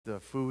The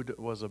food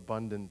was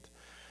abundant.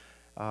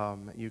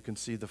 You can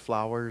see the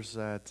flowers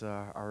that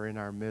are in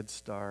our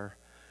midst are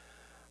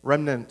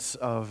remnants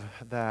of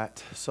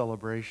that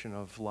celebration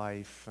of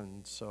life.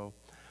 And so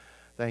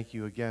thank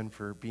you again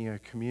for being a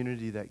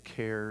community that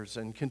cares,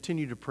 and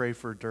continue to pray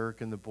for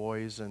Dirk and the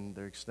boys and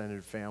their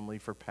extended family,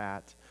 for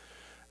Pat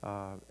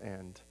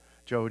and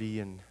Jody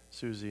and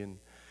Susie and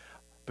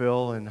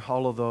Bill and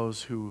all of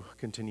those who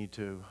continue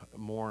to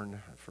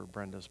mourn for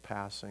Brenda's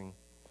passing.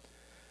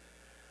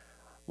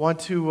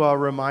 Want to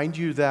remind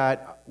you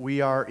that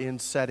we are in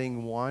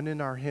setting 1 in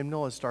our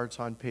hymnal. It starts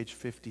on page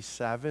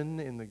 57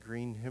 in the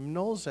green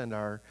hymnals, and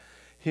our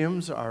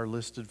hymns are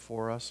listed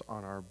for us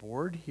on our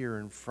board here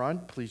in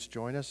front. Please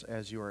join us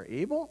as you are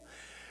able.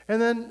 And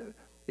then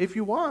if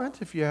you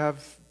want, if you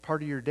have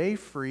part of your day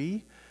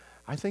free,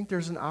 I think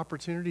there's an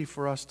opportunity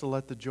for us to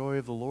let the joy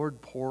of the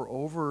Lord pour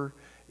over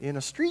in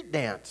a street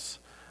dance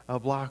a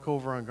block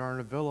over on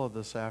Garnavilla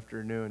this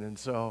afternoon. And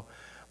so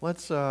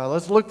let's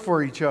look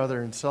for each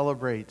other and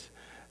celebrate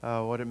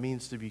what it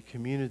means to be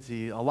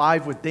community,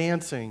 alive with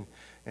dancing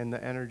and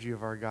the energy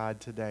of our God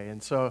today.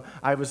 And so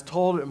I was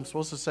told I'm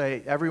supposed to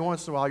say every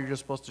once in a while you're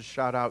just supposed to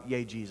shout out,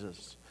 "Yay,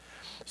 Jesus!"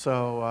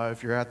 So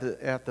if you're at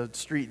the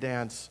street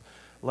dance,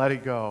 let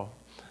it go.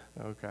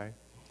 Okay.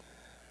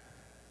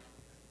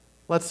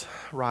 Let's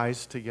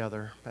rise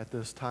together at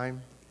this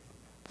time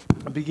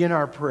and begin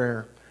our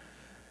prayer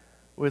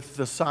with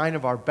the sign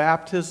of our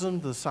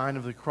baptism, the sign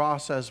of the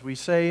cross, as we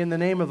say, "In the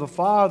name of the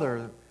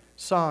Father,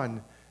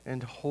 Son,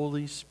 and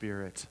Holy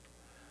Spirit.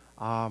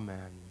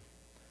 Amen."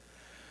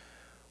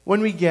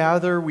 When we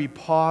gather, we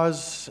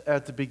pause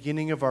at the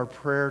beginning of our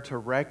prayer to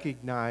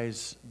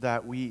recognize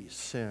that we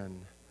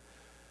sin.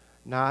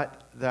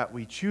 Not that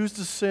we choose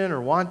to sin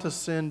or want to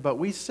sin, but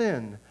we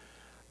sin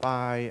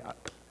by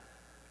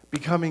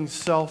becoming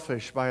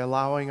selfish, by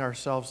allowing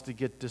ourselves to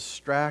get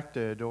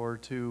distracted or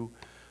to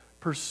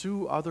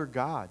pursue other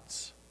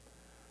gods,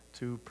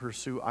 to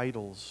pursue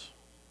idols.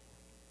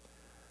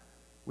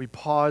 We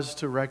pause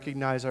to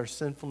recognize our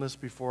sinfulness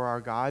before our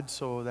God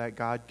so that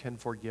God can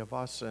forgive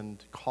us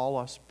and call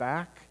us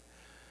back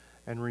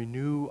and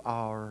renew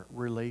our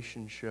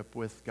relationship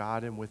with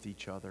God and with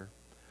each other.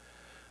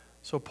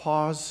 So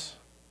pause,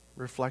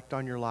 reflect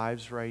on your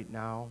lives right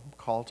now,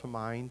 call to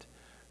mind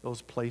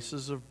those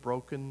places of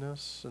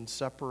brokenness and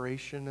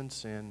separation and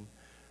sin,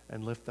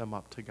 and lift them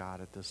up to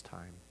God at this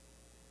time.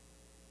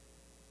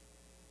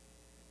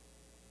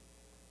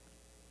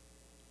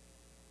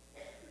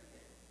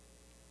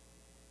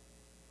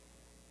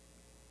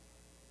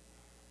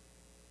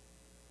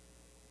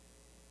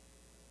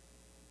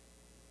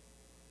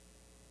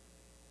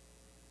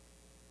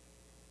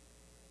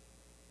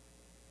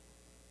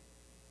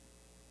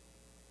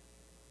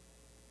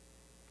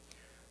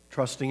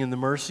 Trusting in the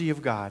mercy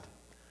of God,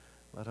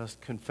 let us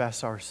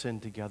confess our sin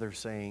together,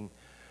 saying,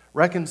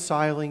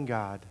 "Reconciling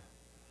God,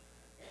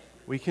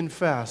 we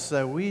confess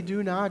that we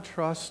do not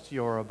trust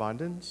your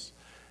abundance,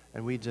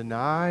 and we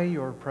deny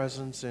your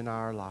presence in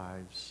our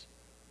lives.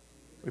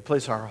 We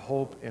place our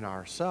hope in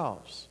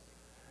ourselves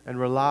and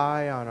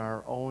rely on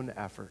our own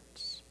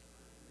efforts.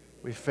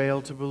 We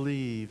fail to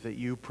believe that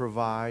you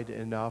provide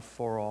enough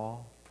for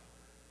all.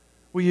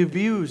 We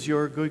abuse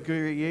your good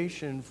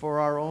creation for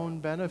our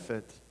own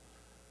benefit.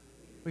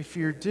 We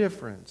fear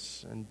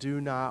difference and do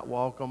not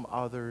welcome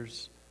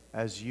others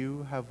as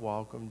you have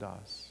welcomed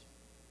us.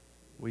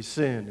 We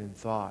sin in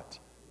thought,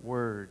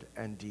 word,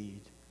 and deed.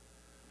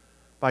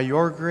 By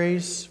your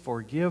grace,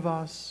 forgive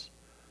us.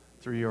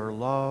 Through your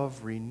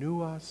love,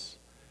 renew us.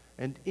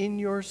 And in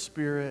your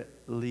Spirit,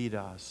 lead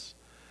us,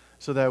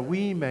 so that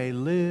we may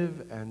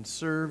live and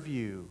serve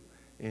you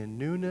in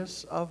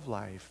newness of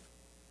life.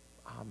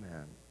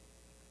 Amen."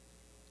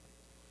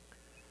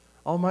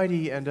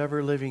 Almighty and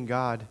ever-living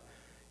God,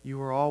 you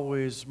are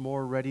always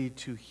more ready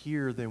to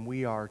hear than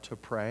we are to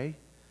pray,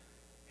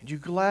 and you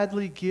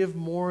gladly give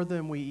more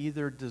than we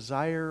either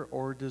desire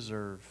or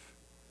deserve.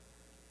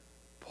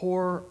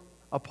 Pour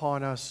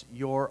upon us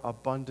your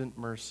abundant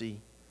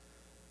mercy.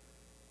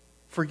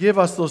 Forgive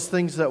us those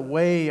things that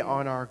weigh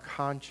on our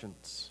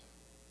conscience.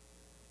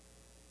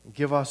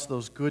 Give us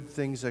those good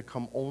things that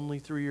come only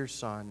through your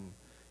Son,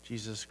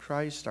 Jesus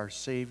Christ, our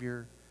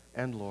Savior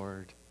and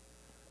Lord.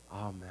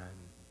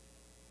 Amen.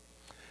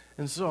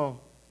 And so,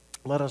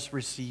 let us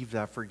receive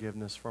that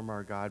forgiveness from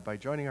our God by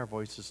joining our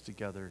voices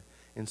together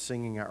in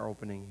singing our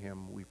opening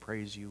hymn, "We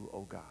Praise You,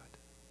 O God."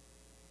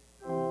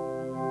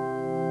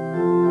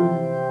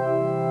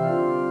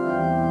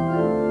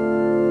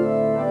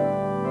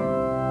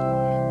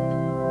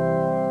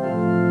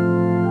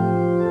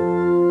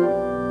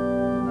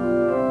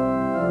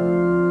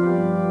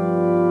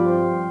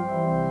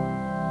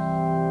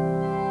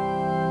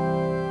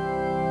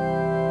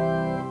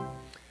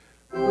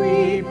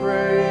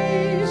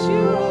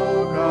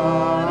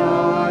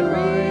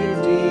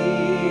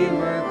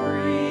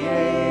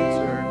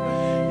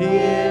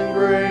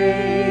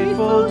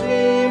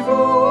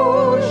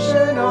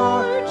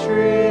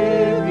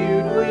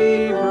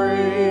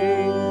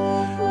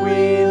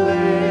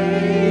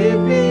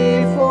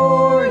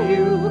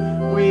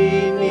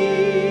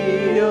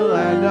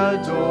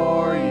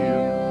 adore you.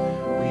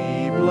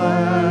 We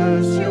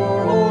bless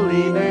your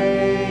holy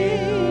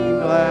name.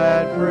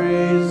 Glad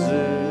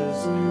praises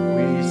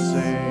we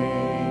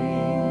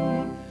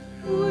sing.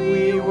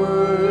 We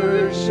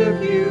worship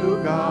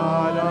you,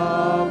 God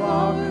of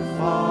our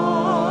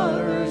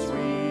fathers.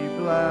 We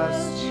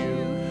bless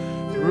you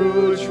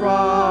through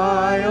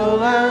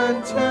trial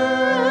and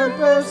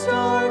tempest,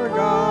 our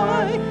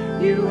guide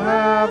you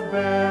have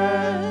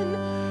been.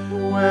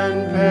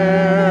 When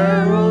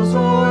perils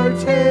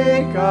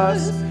o'ertake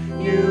us,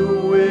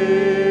 you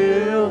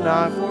will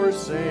not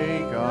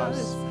forsake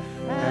us.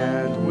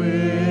 And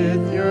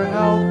with your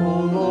help,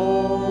 O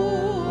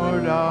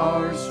Lord,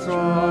 our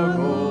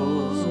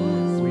struggles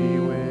we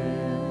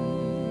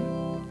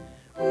win.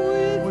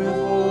 With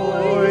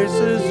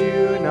voices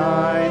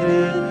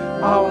united,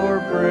 our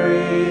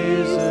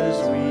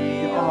praises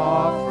we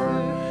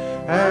offer,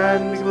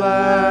 and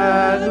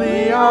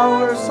gladly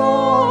our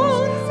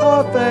songs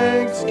of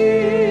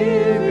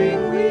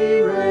thanksgiving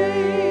we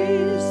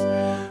raise.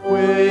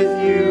 With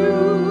you,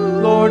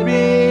 Lord,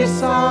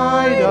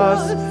 beside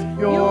us,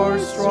 your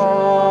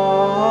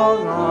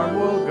strong arm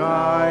will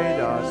guide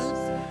us.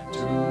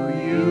 To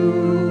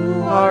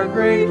you, our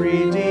great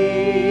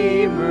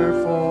Redeemer,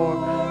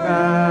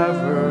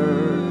 forever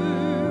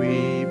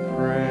we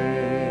praise.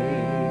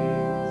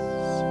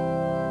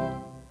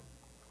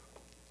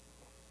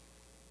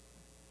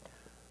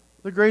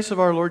 The grace of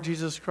our Lord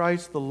Jesus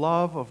Christ, the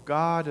love of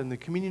God, and the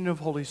communion of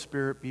Holy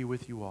Spirit be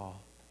with you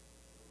all.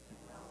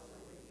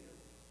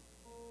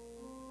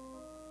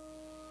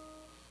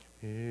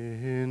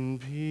 In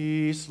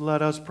peace,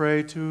 let us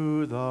pray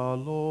to the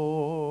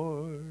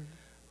Lord.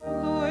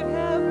 Lord,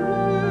 have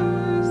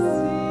mercy.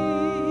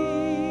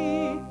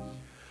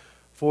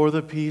 For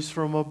the peace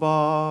from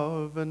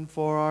above and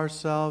for our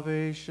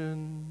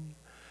salvation,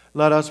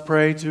 let us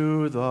pray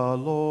to the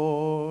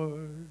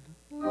Lord.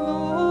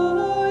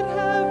 Lord,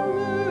 have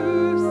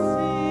mercy.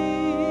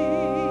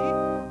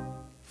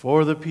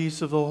 For the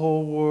peace of the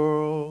whole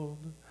world,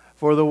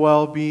 for the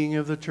well-being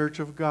of the Church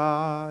of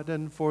God,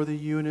 and for the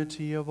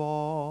unity of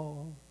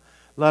all,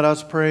 let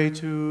us pray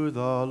to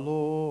the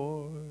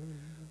Lord.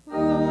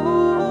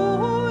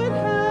 Lord,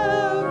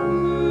 have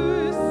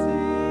mercy.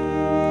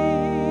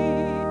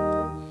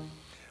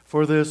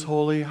 For this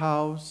holy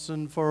house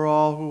and for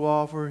all who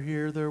offer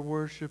here their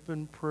worship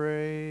and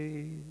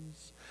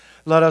praise,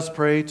 let us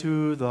pray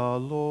to the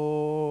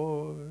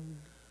Lord.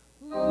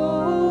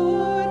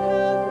 Lord,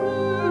 have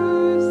mercy.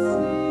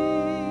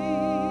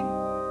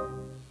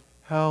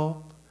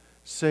 Help,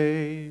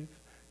 save,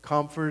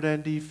 comfort,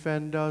 and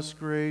defend us,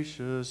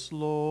 gracious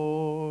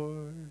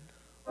Lord.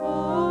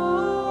 Amen.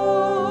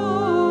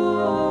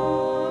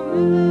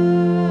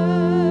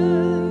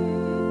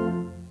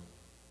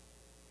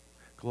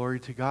 Glory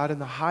to God in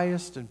the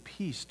highest, and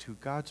peace to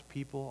God's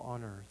people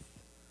on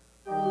earth.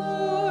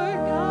 Lord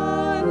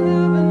God,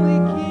 heavenly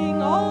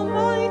King,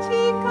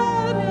 almighty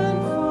God and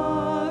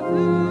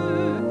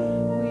Father,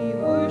 we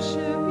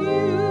worship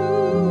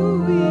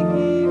you, we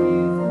give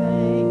you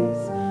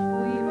thanks,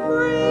 we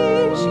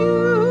praise you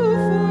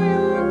for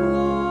your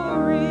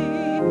glory.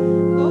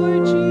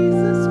 Lord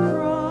Jesus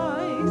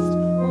Christ,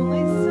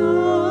 only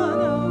Son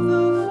of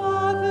the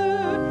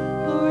Father,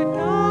 Lord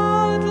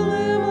God,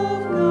 Lamb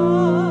of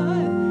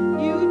God,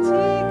 you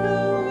take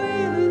away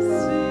the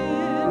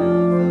sin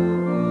of the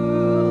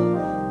world.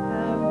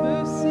 Have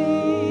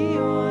mercy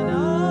on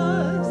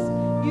us.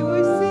 You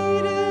are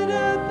seated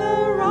at the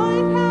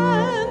right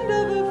hand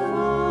of the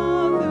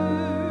Father.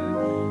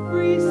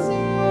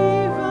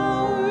 Receive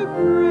our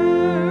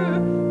prayer,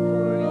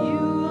 for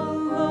you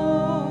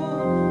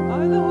alone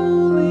are the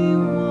Holy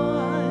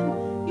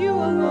One. You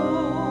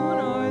alone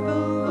are the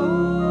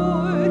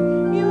Lord.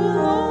 You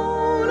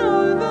alone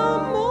are the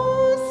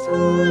Most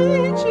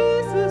High,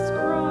 Jesus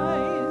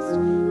Christ,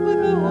 with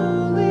the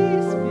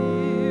Holy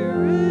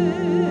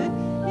Spirit,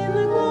 in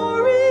the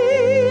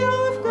glory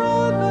of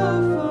God the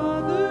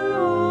Father.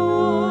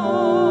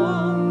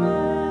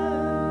 Amen.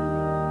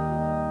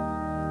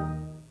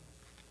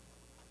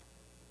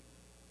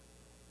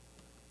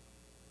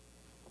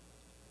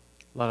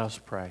 Let us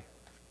pray.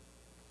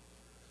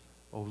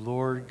 O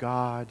Lord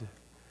God,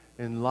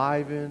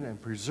 enliven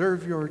and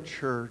preserve your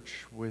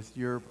church with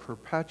your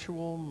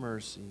perpetual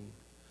mercy.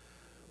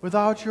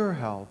 Without your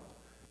help,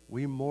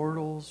 we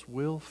mortals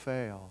will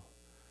fail.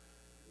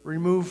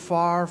 Remove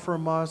far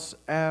from us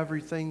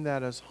everything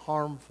that is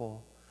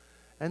harmful,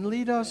 and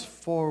lead us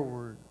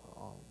forward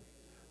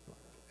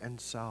and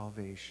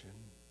salvation.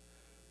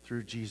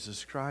 Through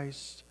Jesus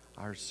Christ,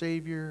 our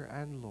Savior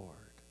and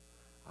Lord.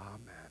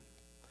 Amen.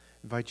 I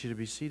invite you to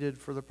be seated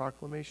for the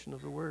proclamation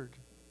of the word.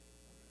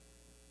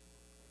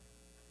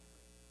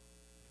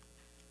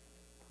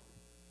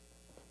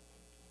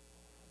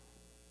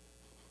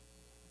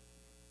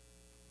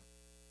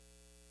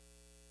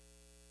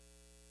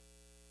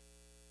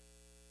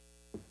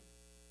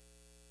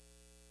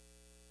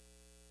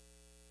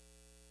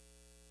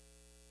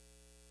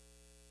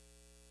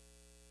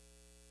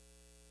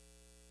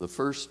 The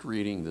first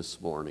reading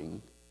this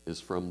morning is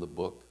from the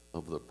book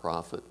of the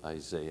prophet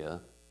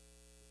Isaiah,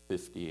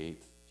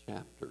 58th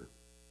chapter.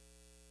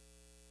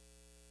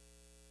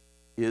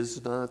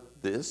 Is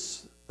not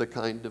this the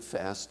kind of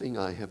fasting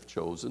I have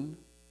chosen?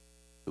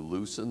 To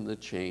loosen the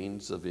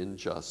chains of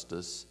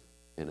injustice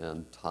and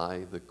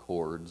untie the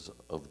cords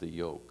of the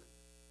yoke,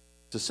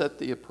 to set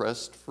the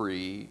oppressed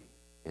free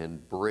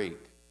and break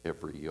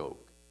every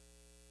yoke.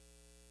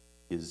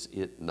 Is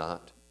it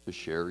not to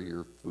share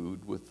your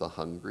food with the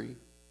hungry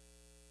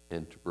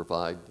and to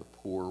provide the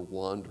poor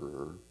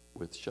wanderer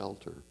with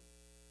shelter?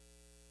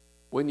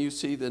 When you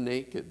see the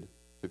naked,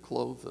 to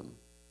clothe them,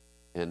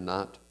 and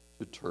not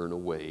to turn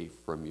away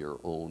from your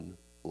own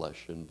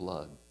flesh and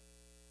blood.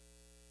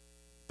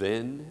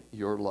 Then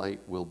your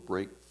light will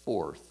break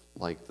forth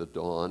like the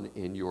dawn,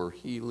 and your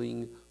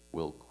healing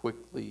will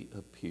quickly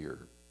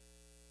appear.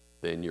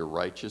 Then your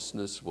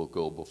righteousness will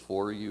go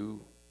before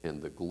you, and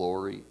the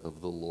glory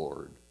of the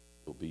Lord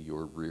will be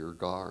your rear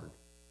guard.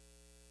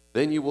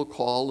 Then you will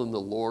call, and the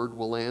Lord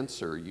will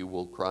answer. You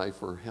will cry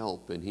for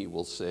help, and he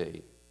will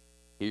say,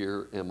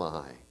 "Here am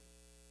I."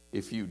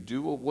 If you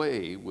do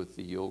away with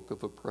the yoke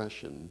of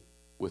oppression,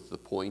 with the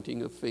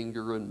pointing of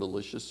finger and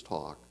malicious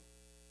talk,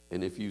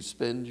 and if you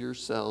spend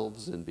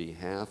yourselves in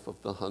behalf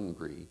of the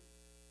hungry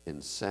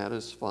and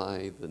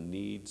satisfy the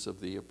needs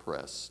of the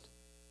oppressed,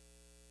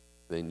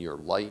 then your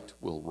light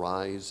will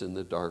rise in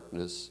the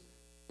darkness,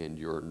 and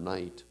your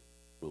night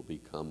will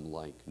become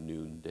like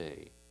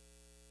noonday.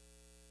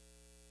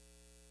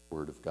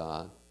 Word of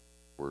God,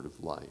 word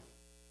of life.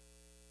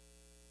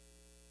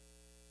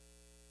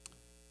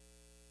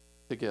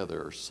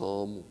 Together,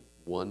 Psalm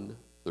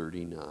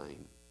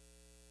 139.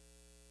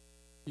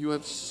 You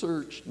have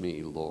searched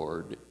me,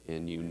 Lord,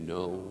 and you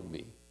know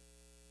me.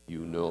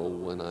 You know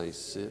when I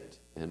sit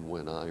and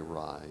when I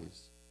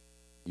rise.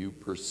 You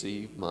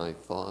perceive my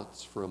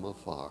thoughts from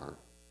afar.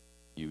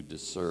 You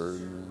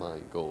discern my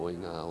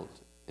going out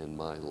and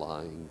my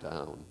lying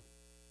down.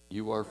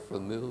 You are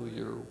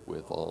familiar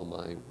with all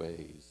my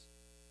ways.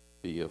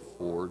 Be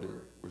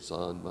afforded was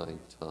on my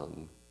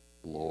tongue.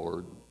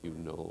 Lord, you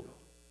know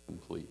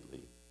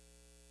completely.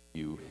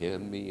 You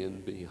hem me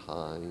in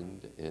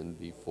behind and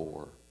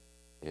before,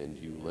 and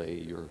you lay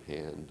your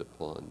hand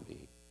upon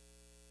me.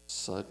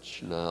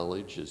 Such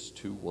knowledge is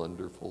too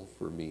wonderful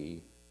for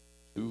me,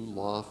 too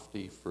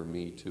lofty for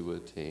me to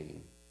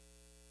attain.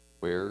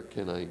 Where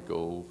can I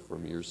go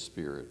from your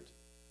spirit?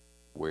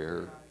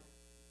 Where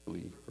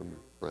flee from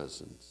your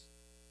presence?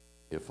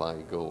 If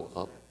I go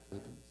up,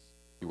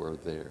 you are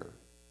there.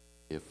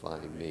 If I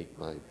make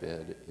my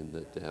bed in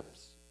the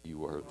depths,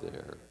 you are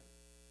there.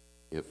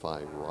 If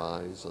I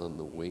rise on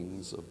the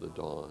wings of the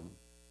dawn,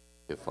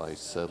 if I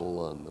settle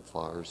on the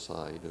far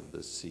side of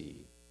the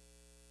sea,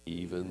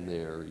 even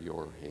there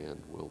your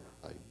hand will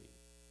guide me.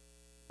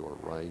 Your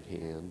right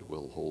hand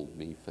will hold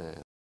me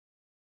fast.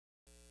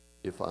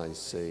 If I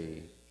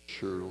say,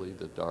 surely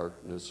the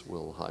darkness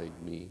will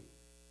hide me,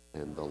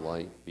 and the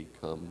light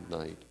become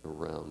night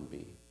around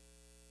me,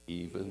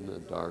 even the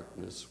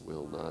darkness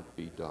will not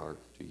be dark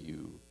to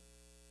you.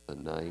 The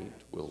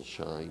night will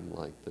shine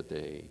like the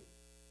day,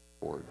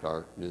 for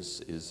darkness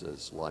is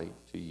as light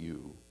to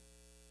you.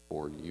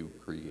 For you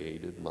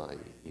created my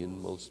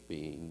inmost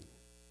being.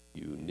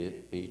 You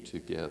knit me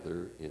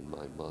together in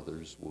my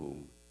mother's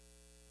womb.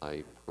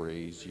 I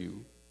praise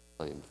you.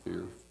 I am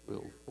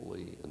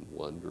fearfully and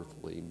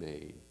wonderfully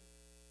made.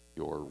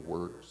 Your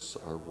works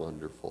are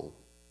wonderful.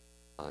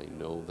 I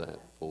know that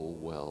full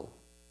well.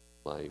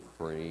 My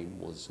frame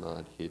was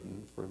not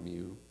hidden from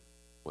you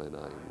when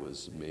I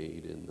was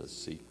made in the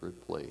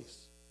secret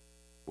place,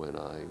 when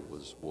I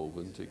was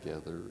woven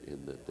together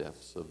in the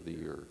depths of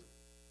the earth.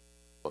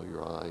 For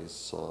your eyes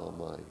saw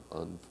my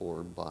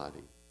unformed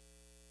body.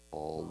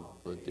 All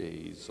the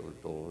days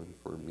adorned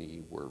for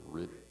me were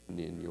written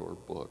in your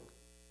book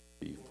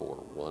before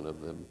one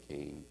of them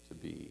came to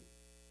be.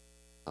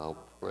 How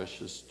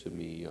precious to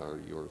me are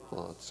your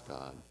thoughts,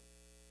 God.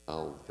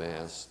 How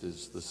vast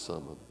is the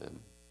sum of them.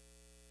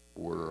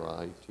 Were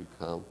I to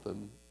count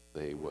them,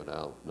 they would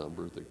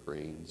outnumber the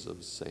grains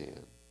of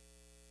sand.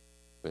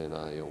 When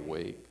I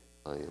awake,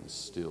 I am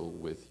still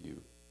with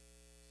you.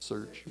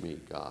 Search me,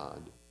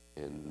 God,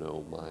 and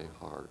know my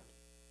heart.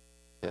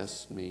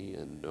 Test me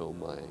and know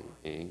my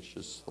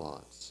anxious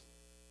thoughts.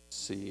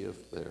 See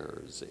if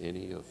there is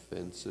any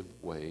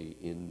offensive way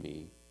in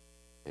me,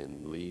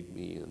 and lead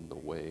me in the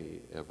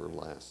way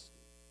everlasting.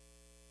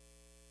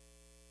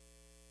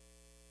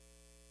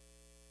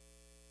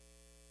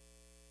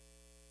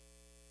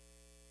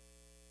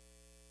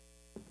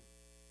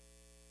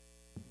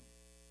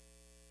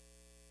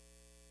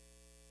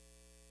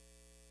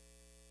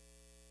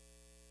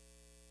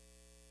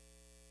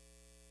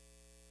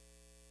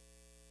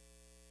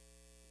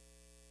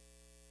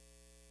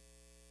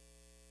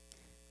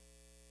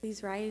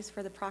 Please rise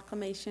for the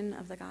proclamation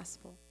of the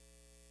gospel.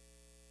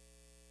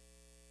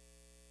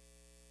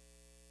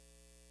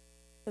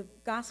 The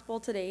gospel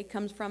today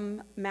comes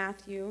from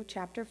Matthew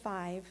chapter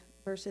 5,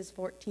 verses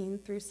 14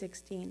 through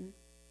 16.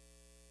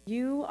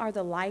 You are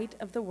the light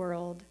of the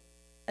world.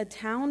 A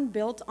town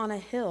built on a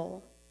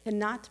hill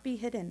cannot be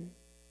hidden.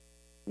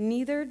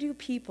 Neither do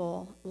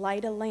people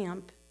light a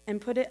lamp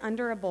and put it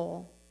under a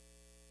bowl.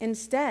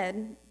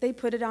 Instead, they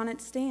put it on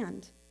its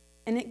stand,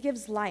 and it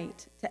gives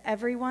light to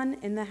everyone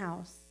in the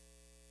house.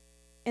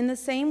 In the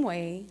same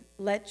way,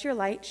 let your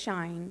light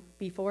shine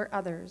before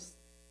others,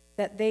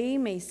 that they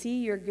may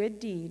see your good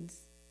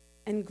deeds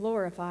and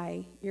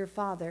glorify your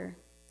Father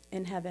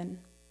in heaven.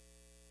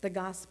 The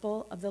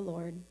Gospel of the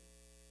Lord.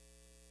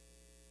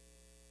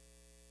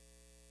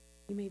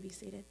 You may be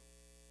seated.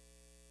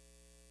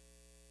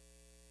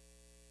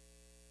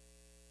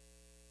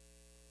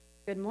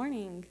 Good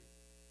morning.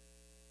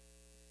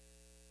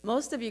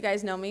 Most of you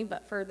guys know me,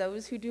 but for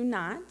those who do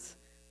not,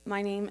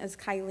 my name is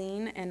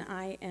Kylene, and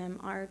I am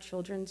our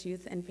Children's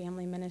Youth and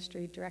Family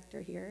Ministry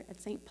Director here at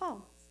St.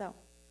 Paul. So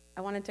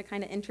I wanted to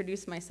kind of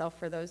introduce myself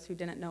for those who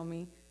didn't know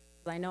me,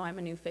 because I know I'm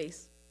a new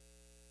face.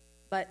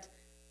 But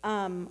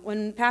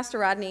when Pastor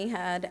Rodney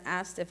had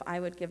asked if I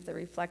would give the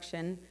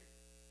reflection,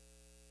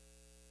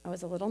 I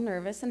was a little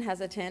nervous and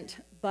hesitant,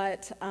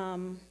 but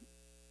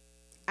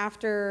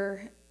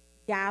after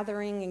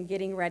gathering and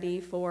getting ready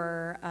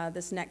for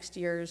this next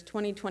year's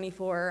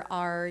 2024,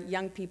 our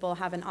young people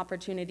have an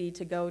opportunity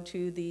to go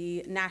to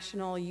the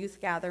National Youth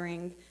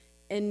Gathering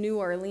in New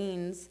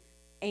Orleans,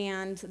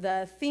 and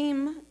the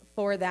theme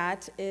for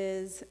that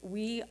is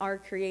We Are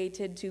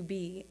Created to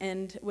Be.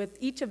 And with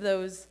each of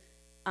those,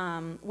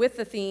 with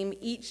the theme,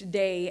 each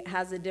day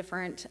has a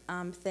different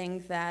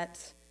thing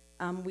that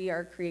we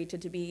are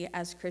created to be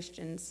as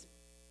Christians.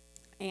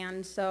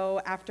 And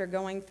so after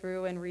going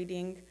through and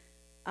reading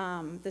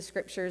the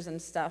scriptures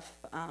and stuff,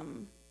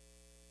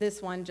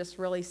 this one just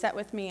really set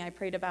with me. I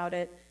prayed about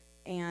it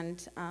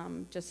and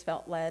just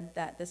felt led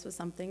that this was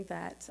something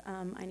that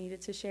I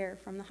needed to share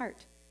from the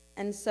heart.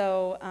 And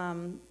so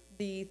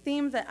the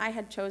theme that I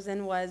had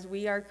chosen was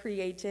We Are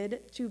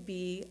Created to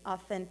Be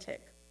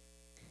Authentic.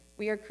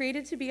 We are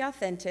created to be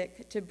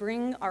authentic, to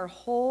bring our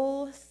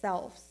whole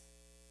selves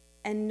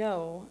and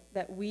know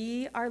that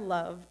we are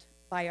loved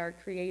by our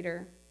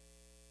Creator.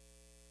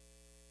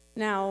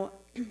 Now,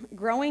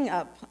 growing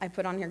up, I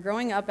put on here,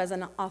 growing up as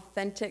an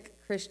authentic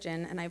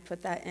Christian, and I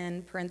put that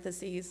in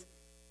parentheses.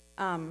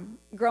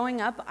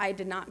 Growing up, I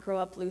did not grow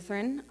up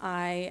Lutheran.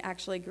 I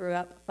actually grew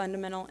up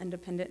fundamental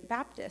independent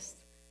Baptist.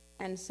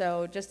 And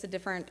so just a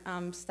different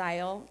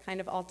style kind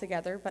of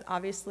altogether, but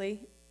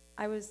obviously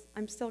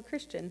I'm still a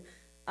Christian.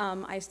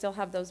 I still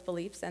have those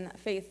beliefs and that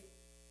faith.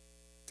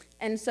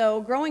 And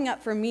so growing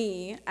up for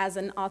me as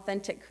an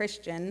authentic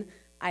Christian,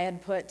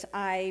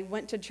 I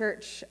went to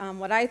church.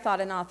 What I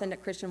thought an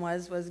authentic Christian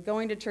was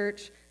going to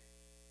church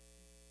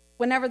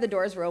whenever the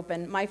doors were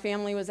open. My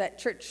family was at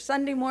church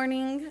Sunday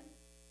morning,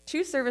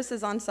 2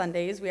 services on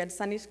Sundays. We had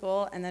Sunday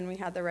school, and then we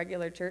had the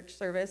regular church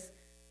service.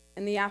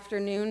 In the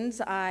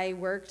afternoons, I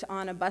worked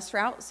on a bus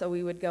route, so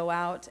we would go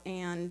out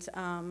and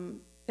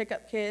pick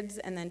up kids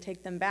and then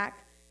take them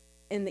back.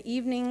 In the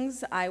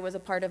evenings, I was a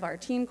part of our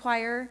teen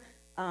choir.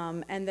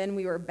 And then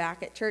we were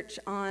back at church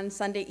on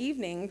Sunday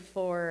evening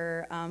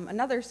for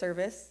another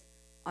service.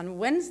 On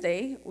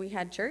Wednesday, we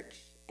had church,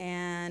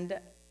 and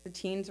the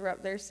teens were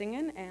up there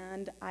singing,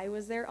 and I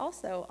was there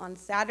also. On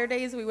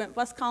Saturdays, we went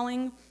bus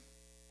calling.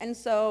 And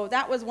so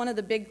that was one of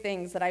the big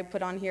things that I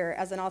put on here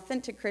as an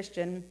authentic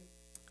Christian,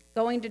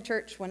 going to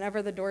church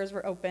whenever the doors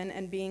were open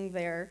and being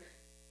there.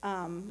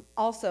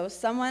 Also,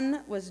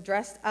 someone was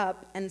dressed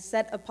up and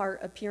set apart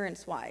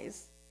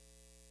appearance-wise.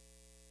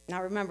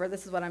 Now remember,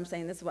 this is what I'm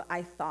saying. This is what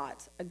I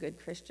thought a good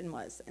Christian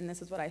was, and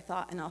this is what I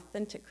thought an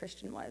authentic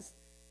Christian was.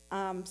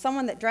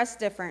 Someone that dressed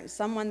different,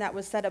 someone that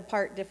was set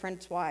apart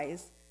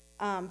difference-wise,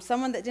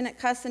 someone that didn't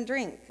cuss and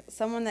drink,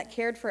 someone that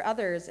cared for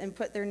others and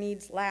put their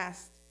needs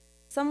last,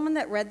 someone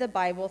that read the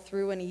Bible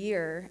through in a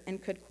year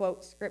and could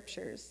quote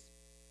scriptures,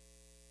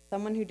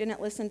 someone who didn't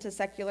listen to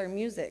secular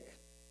music.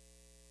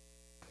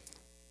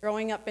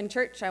 Growing up in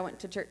church, I went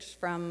to church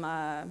from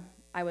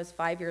I was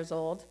 5 years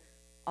old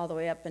all the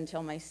way up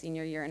until my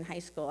senior year in high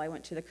school. I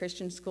went to the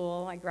Christian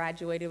school. I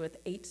graduated with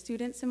 8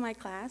 students in my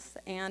class,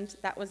 and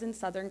that was in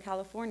Southern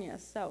California.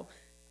 So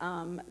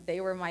they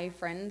were my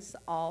friends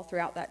all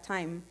throughout that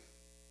time.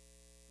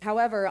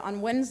 However, on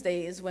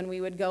Wednesdays, when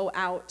we would go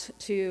out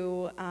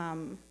to,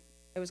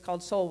 it was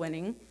called soul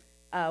winning,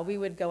 we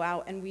would go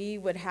out and we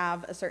would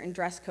have a certain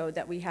dress code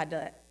that we had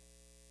to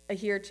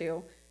adhere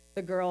to.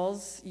 The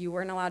girls, you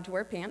weren't allowed to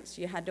wear pants.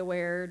 You had to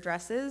wear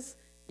dresses.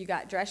 You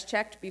got dress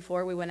checked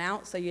before we went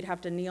out, so you'd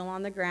have to kneel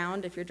on the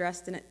ground if your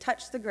dress didn't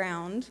touch the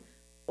ground,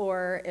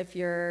 or if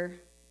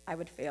I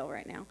would fail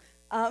right now.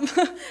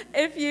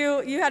 If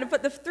you had to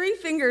put the 3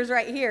 fingers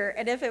right here,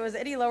 and if it was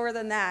any lower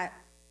than that,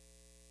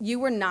 you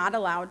were not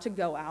allowed to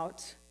go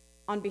out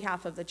on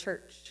behalf of the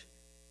church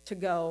to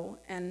go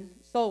and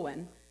soul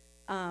win.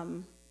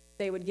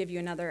 They would give you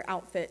another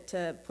outfit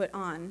to put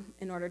on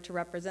in order to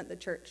represent the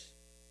church.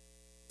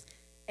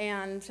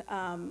 And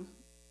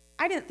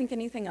I didn't think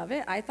anything of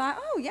it. I thought,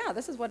 oh, yeah,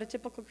 this is what a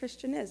typical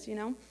Christian is, you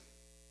know?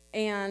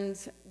 And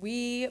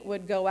we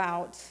would go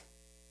out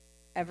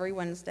every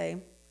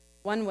Wednesday.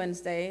 One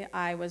Wednesday,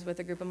 I was with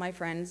a group of my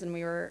friends, and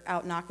we were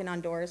out knocking on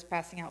doors,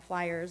 passing out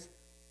flyers.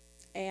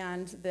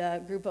 and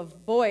the group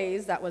of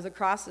boys that was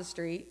across the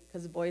street,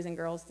 because boys and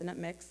girls didn't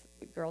mix,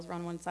 girls were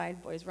on one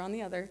side, boys were on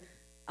the other,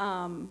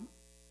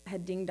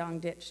 had ding-dong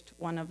ditched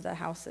one of the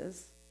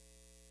houses.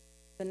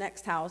 The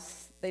next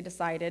house, they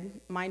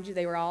decided, mind you,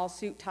 they were all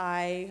suit,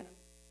 tie,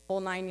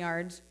 whole 9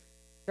 yards,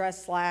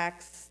 dress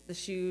slacks, the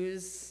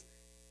shoes,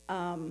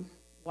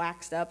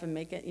 waxed up and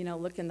make it,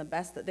 looking the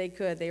best that they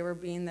could. They were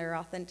being their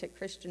authentic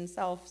Christian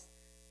selves,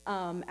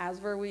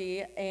 as were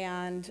we,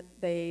 and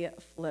they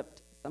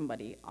flipped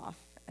somebody off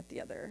at the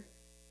other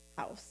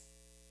house.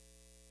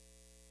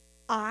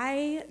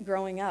 I,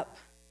 growing up,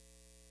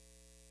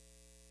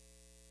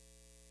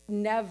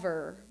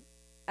 never,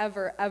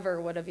 ever,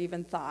 ever would have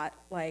even thought,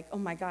 like, oh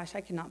my gosh,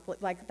 I cannot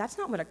believe, like, that's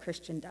not what a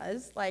Christian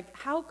does. Like,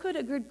 how could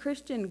a good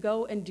Christian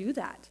go and do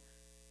that?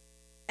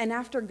 And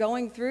after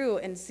going through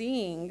and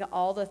seeing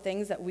all the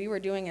things that we were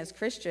doing as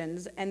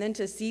Christians, and then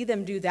to see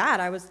them do that,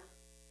 I was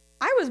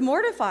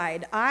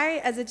mortified. I,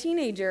 as a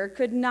teenager,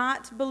 could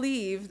not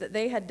believe that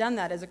they had done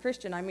that as a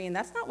Christian. I mean,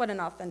 that's not what an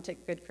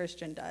authentic, good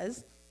Christian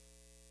does.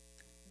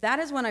 That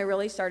is when I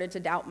really started to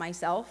doubt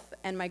myself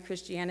and my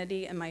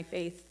Christianity and my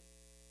faith.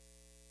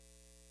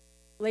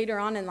 Later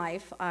on in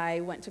life,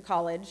 I went to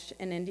college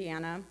in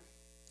Indiana,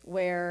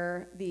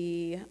 where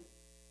the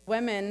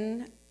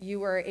women, you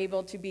were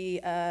able to be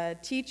a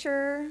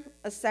teacher,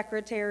 a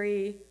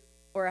secretary,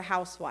 or a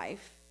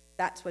housewife.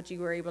 That's what you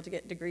were able to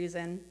get degrees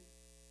in.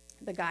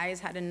 The guys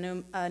had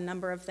a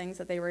number of things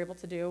that they were able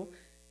to do.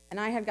 And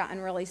I had gotten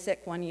really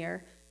sick one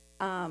year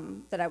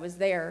that I was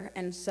there.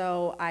 And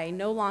so I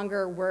no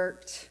longer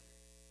worked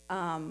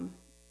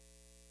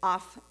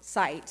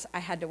off-site. I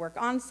had to work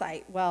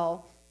on-site.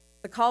 Well,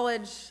 the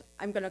college,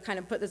 I'm going to kind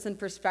of put this in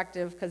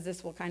perspective because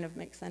this will kind of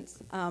make sense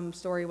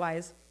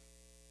story-wise.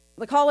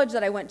 The college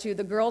that I went to,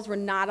 the girls were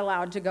not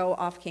allowed to go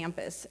off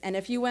campus. And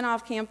if you went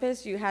off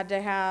campus, you had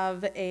to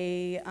have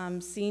a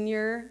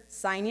senior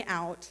sign you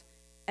out,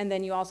 and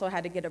then you also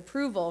had to get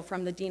approval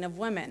from the dean of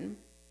women.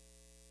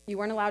 You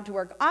weren't allowed to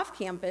work off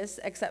campus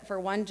except for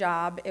one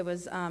job. It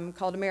was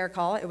called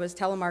AmeriCall. It was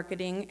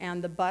telemarketing,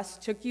 and the bus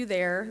took you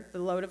there, the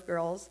load of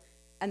girls,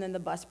 and then the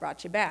bus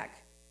brought you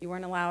back. You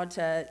weren't allowed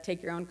to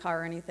take your own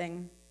car or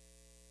anything.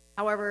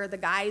 However, the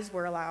guys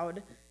were allowed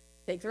to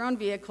take their own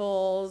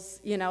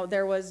vehicles.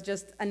 There was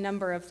just a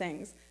number of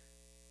things.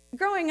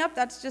 Growing up,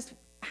 that's just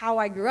how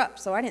I grew up,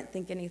 so I didn't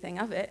think anything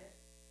of it.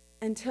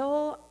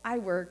 Until I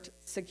worked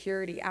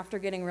security. After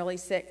getting really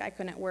sick, I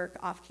couldn't work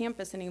off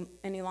campus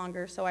any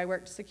longer, so I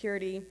worked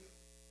security.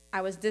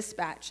 I was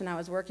dispatched, and I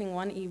was working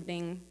one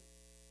evening,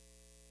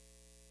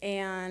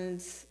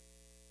 and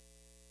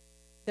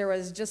there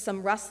was just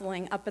some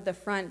rustling up at the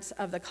front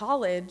of the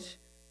college,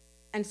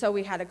 and so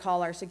we had to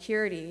call our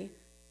security.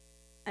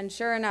 And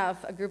sure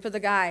enough, a group of the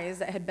guys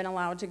that had been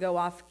allowed to go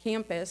off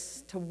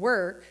campus to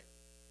work,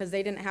 because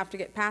they didn't have to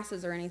get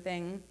passes or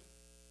anything,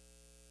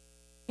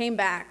 came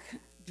back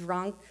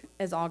drunk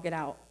as all get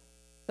out.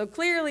 So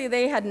clearly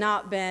they had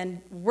not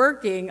been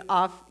working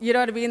off, you know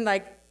what I mean?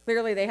 Like,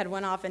 clearly they had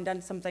went off and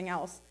done something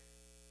else.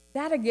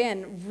 That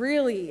again,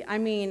 really,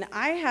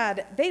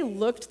 they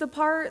looked the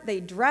part, they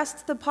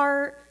dressed the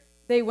part,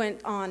 they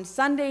went on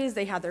Sundays,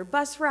 they had their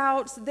bus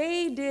routes,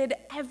 they did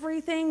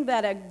everything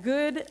that a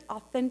good,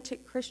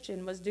 authentic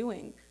Christian was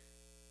doing.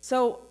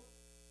 So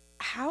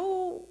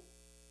how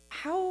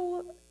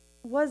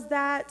was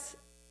that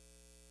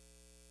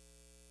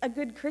a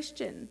good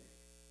Christian?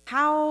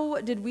 How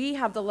did we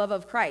have the love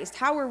of Christ?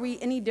 How were we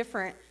any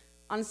different?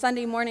 On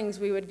Sunday mornings,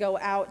 we would go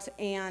out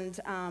and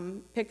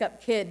pick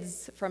up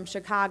kids from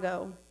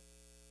Chicago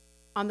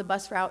on the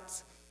bus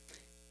routes.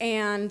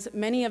 And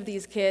many of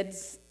these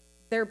kids,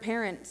 their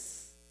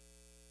parents,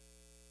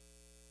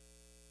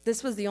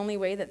 this was the only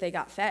way that they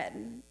got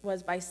fed,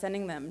 was by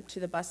sending them to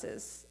the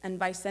buses and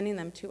by sending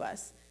them to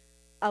us.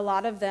 A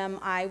lot of them,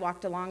 I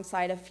walked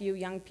alongside a few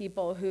young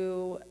people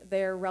who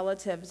their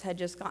relatives had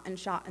just gotten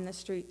shot in the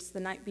streets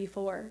the night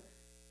before.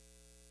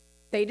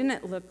 They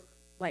didn't look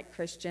like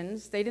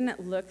Christians. They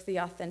didn't look the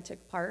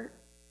authentic part,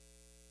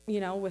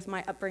 with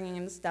my upbringing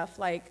and stuff.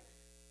 Like,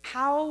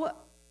 how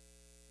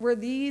were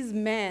these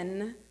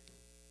men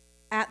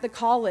at the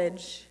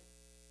college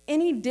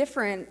any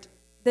different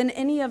than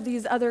any of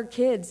these other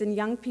kids and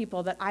young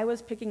people that I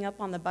was picking up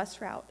on the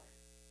bus route?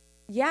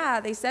 Yeah,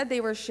 they said they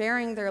were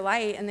sharing their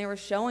light and they were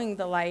showing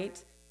the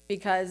light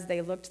because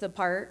they looked the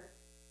part.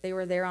 They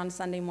were there on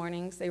Sunday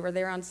mornings. They were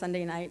there on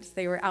Sunday nights.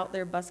 They were out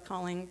there bus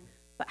calling.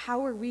 But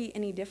how are we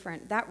any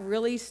different? That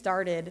really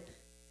started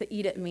to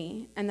eat at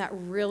me, and that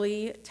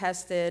really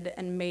tested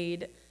and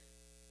made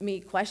me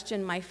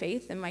question my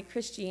faith and my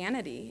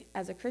Christianity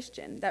as a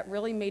Christian. That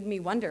really made me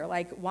wonder,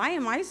 like, why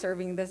am I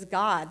serving this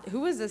God?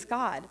 Who is this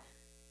God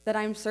that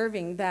I'm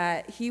serving,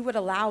 that he would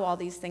allow all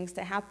these things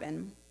to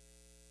happen?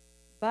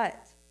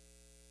 But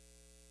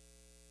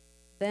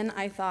then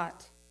I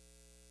thought,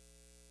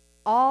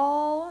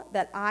 all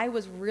that I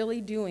was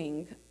really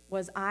doing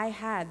was I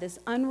had this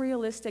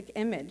unrealistic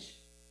image.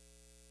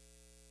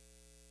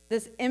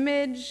 This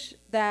image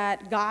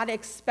that God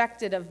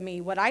expected of me,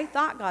 what I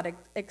thought God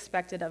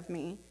expected of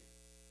me.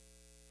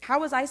 how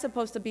was I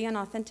supposed to be an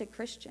authentic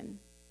Christian?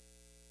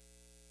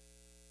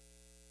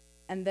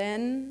 And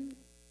then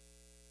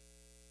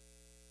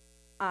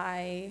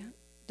I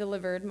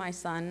delivered my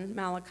son,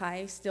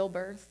 Malachi,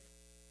 stillbirth.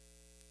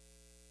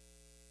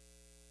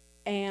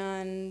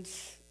 And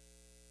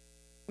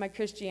my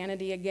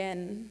Christianity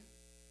again,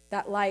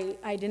 that light,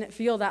 I didn't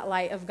feel that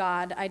light of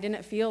God. I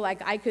didn't feel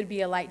like I could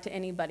be a light to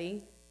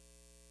anybody.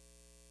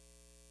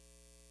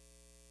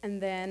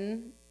 And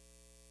then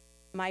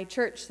my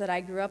church that I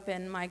grew up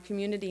in, my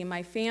community,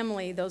 my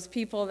family, those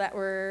people that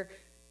were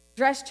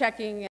dress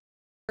checking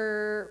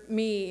for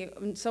me,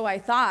 so I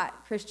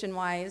thought,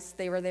 Christian-wise,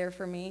 they were there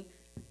for me.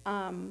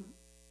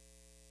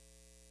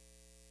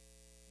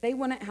 They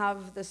wouldn't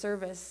have the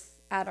service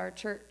at our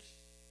church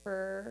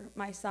for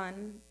my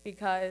son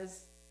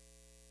because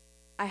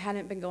I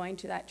hadn't been going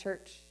to that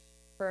church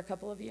for a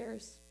couple of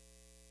years.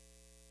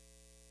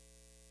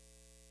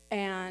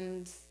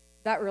 And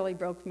that really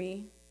broke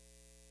me.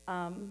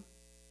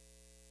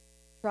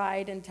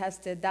 Tried and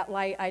tested that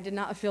light. I did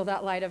not feel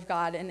that light of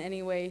God in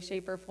any way,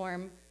 shape, or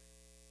form.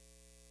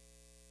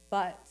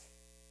 But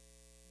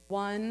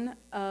one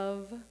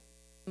of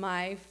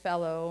my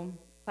fellow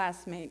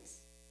classmates,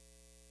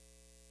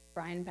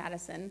 Brian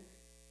Pattison,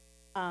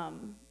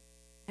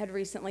 had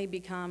recently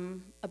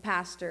become a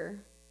pastor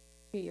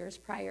 2 years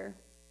prior.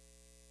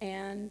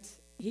 And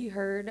he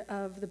heard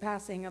of the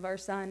passing of our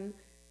son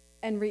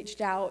and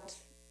reached out.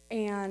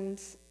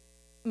 And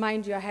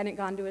mind you, I hadn't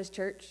gone to his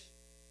church.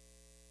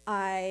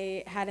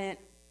 I hadn't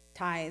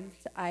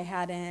tithed. I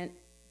hadn't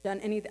done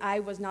anything. I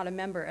was not a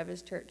member of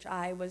his church.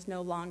 I was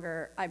no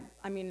longer,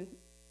 I mean,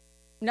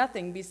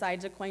 nothing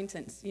besides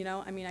acquaintance, you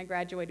know? I mean, I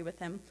graduated with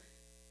him.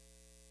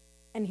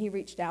 And he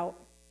reached out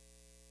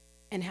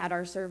and had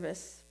our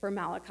service for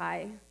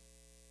Malachi.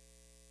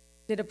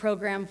 Did a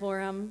program for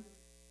him,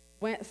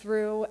 went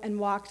through and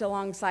walked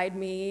alongside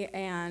me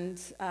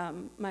and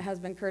my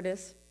husband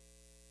Curtis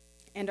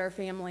and our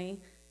family,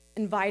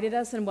 invited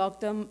us and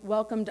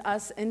welcomed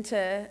us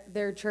into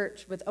their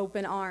church with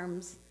open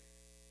arms.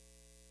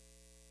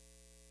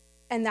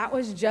 And that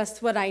was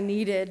just what I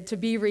needed to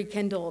be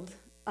rekindled.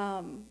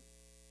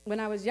 When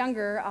I was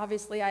younger,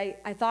 obviously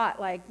I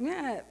thought like,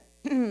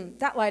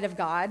 that light of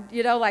God,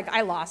 you know, like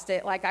I lost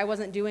it. Like I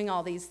wasn't doing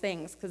all these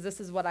things because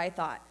this is what I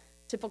thought.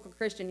 Typical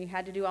Christian, you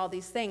had to do all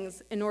these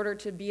things in order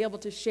to be able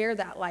to share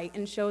that light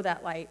and show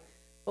that light.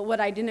 But what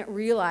I didn't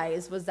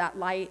realize was that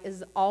light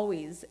is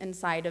always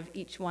inside of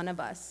each one of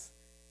us.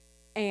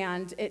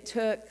 And it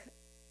took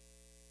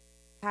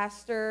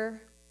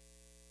Pastor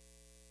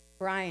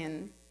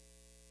Brian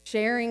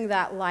sharing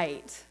that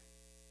light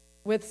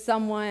with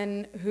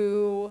someone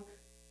who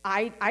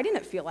I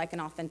didn't feel like an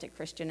authentic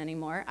Christian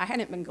anymore. I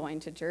hadn't been going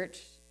to church.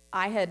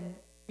 I had,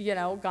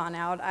 gone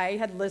out. I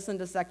had listened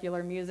to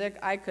secular music.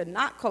 I could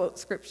not quote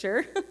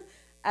scripture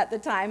at the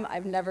time.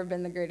 I've never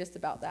been the greatest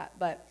about that.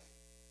 But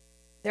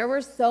there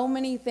were so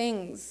many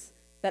things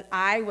that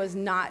I was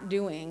not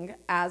doing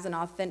as an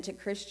authentic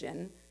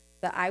Christian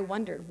that I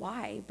wondered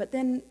why. But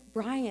then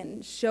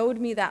Brian showed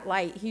me that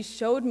light. He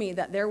showed me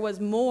that there was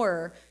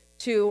more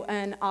to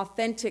an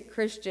authentic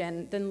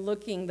Christian than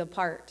looking the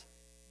part,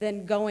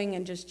 than going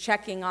and just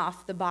checking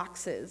off the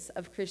boxes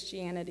of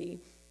Christianity.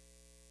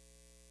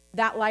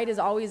 That light is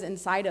always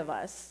inside of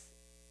us,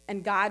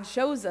 and God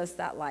shows us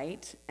that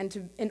light.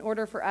 And in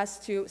order for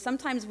us to,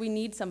 sometimes we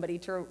need somebody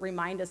to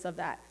remind us of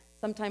that.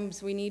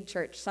 Sometimes we need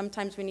church.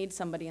 Sometimes we need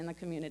somebody in the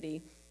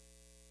community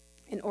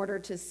in order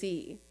to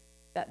see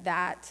that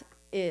that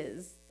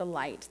is the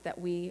light that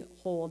we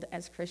hold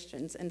as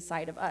Christians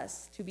inside of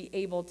us, to be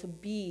able to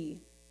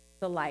be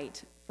the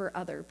light for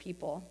other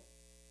people.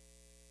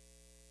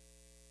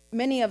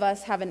 Many of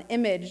us have an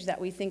image that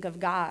we think of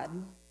God.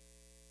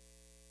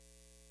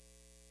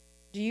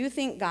 Do you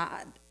think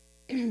God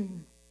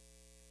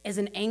is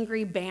an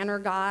angry banner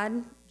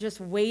God just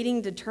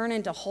waiting to turn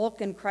into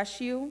Hulk and crush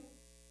you?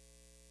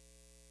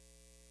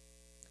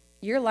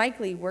 You're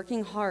likely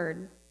working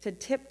hard to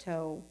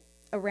tiptoe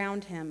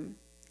around him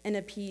and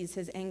appease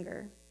his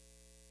anger.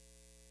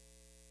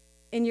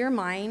 In your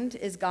mind,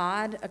 is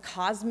God a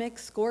cosmic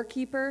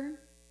scorekeeper?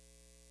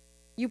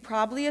 You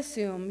probably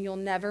assume you'll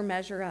never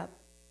measure up,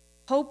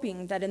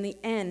 hoping that in the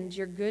end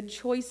your good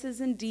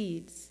choices and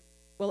deeds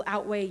will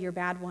outweigh your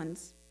bad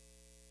ones.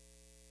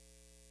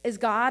 Is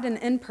God an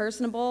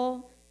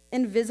impersonable,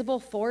 invisible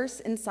force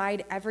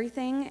inside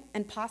everything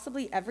and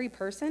possibly every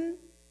person?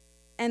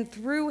 And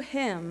through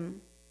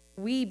him,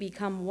 we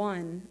become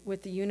one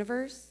with the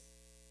universe?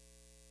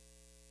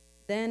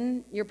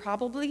 Then you're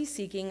probably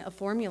seeking a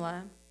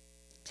formula,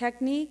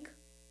 technique,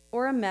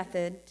 or a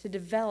method to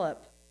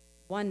develop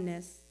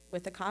oneness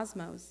with the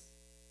cosmos.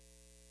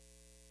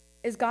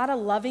 Is God a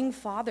loving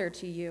father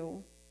to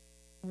you,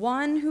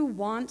 one who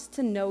wants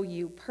to know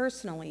you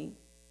personally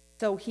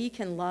so he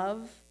can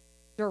love,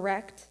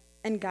 direct,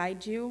 and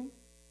guide you,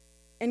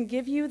 and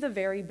give you the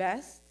very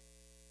best?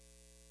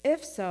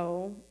 If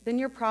so, then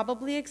you're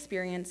probably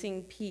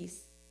experiencing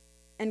peace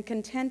and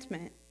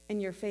contentment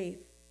in your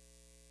faith.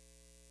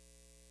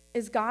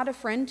 Is God a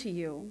friend to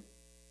you,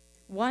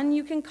 one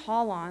you can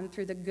call on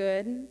through the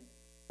good,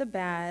 the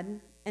bad,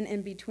 and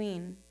in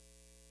between.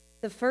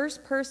 The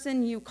first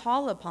person you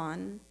call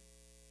upon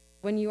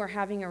when you are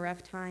having a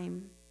rough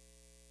time,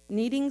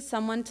 needing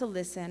someone to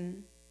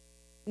listen,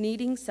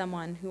 needing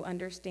someone who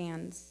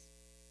understands.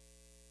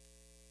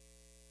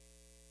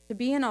 To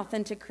be an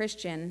authentic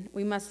Christian,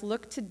 we must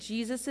look to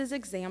Jesus'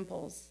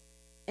 examples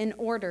in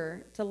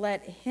order to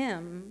let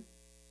him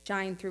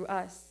shine through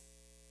us.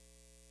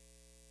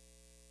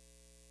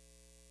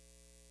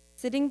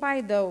 Sitting by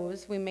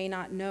those we may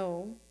not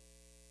know,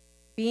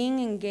 being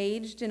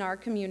engaged in our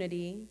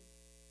community,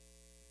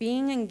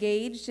 being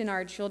engaged in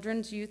our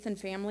children's, youth, and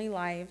family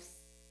lives,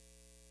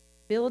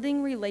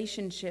 building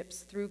relationships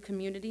through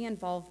community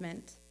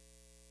involvement,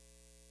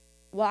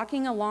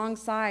 walking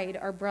alongside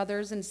our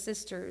brothers and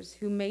sisters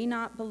who may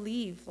not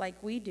believe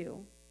like we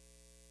do.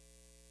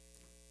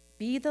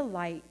 Be the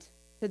light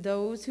to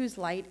those whose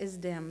light is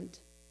dimmed.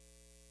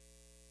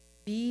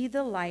 Be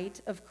the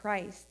light of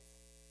Christ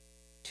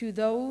to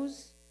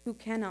those who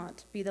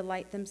cannot be the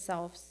light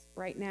themselves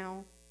right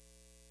now.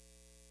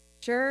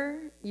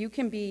 Sure, you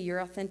can be your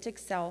authentic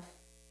self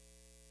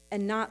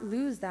and not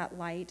lose that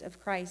light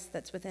of Christ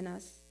that's within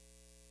us.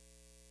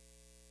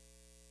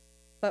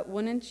 But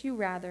wouldn't you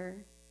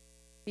rather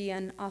be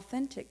an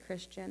authentic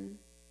Christian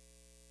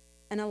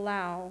and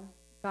allow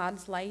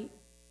God's light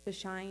to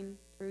shine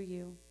through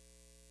you?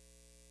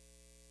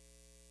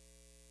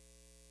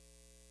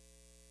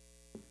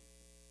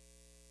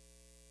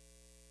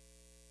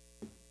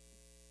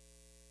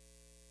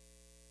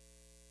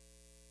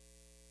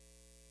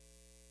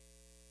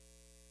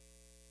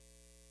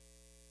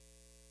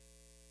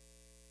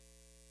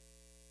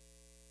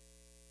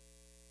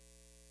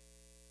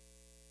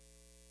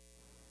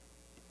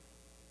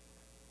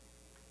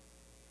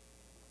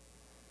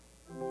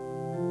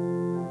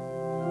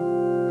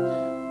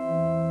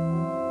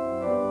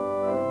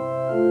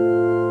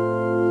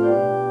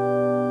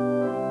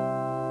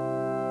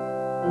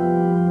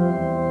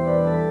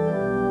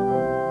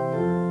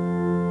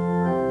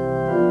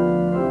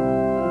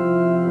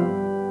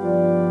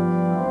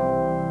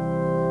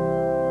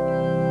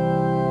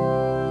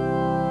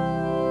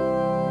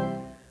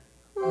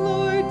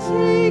 Lord,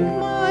 take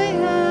my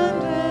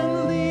hand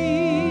and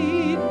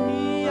lead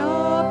me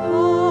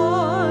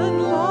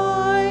upon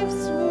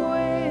life's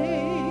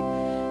way.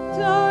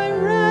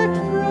 Direct,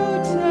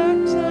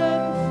 protect,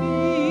 and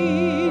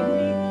feed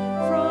me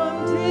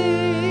from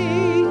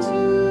day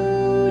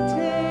to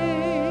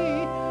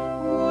day.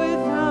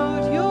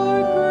 Without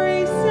your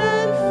grace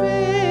and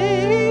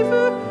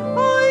favor,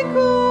 I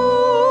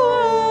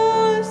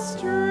go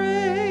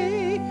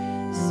astray.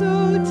 So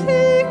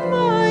take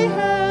my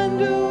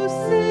hand, O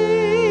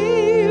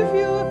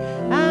Savior,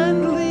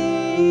 and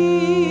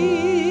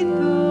lead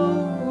the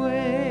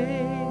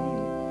way.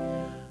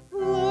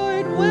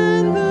 Lord,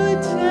 when the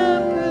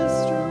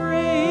tempest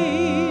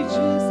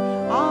rages,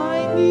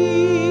 I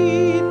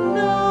need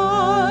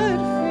not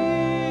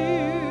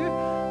fear,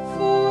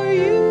 for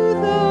you,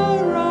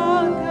 the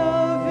Rock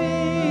of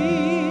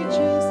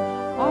Ages,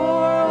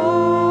 are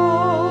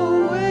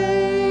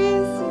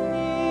always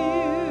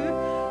near.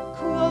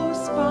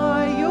 Close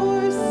by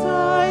your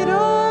side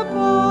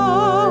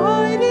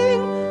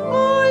abiding,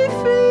 I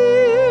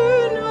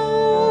fear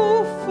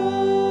no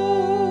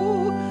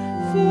foe.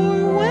 For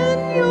when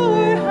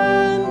your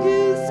hand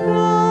is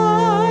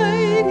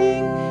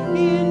guiding,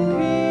 in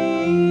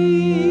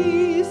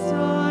peace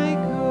I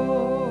go.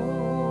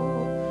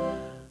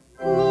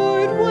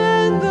 Lord,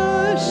 when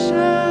the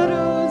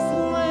shadows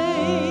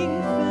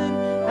lengthen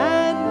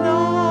and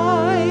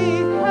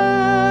night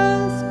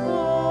has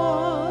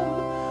come,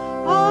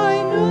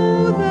 I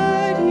know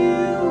that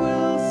you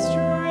will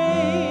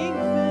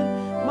strengthen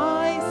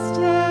my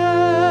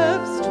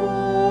steps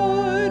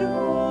toward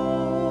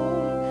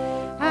home,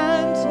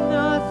 and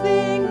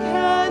nothing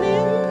can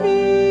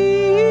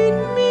impede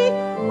me,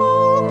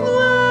 oh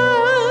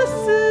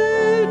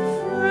blessed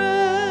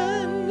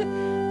friend.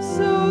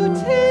 So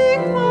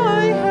take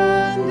my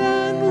hand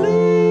and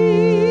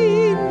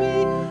lead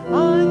me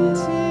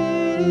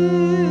until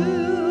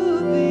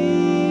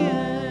the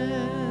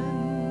end.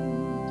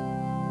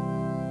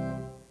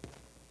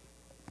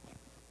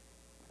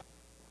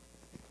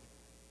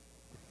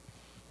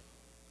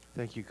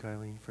 Thank you,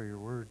 Kylene, for your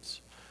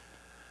words.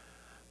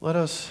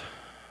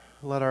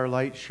 Let our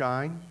light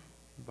shine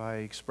by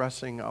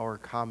expressing our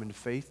common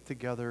faith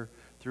together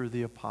through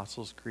the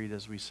Apostles' Creed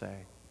as we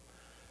say,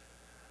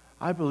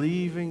 I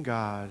believe in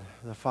God,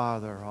 the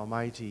Father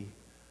Almighty,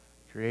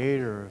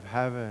 creator of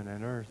heaven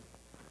and earth.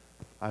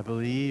 I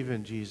believe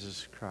in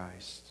Jesus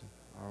Christ,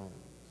 our only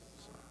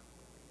Son,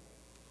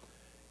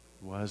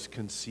 who was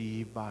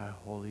conceived by the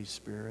Holy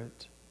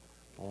Spirit,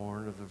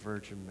 born of the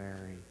Virgin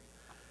Mary,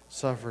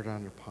 suffered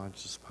under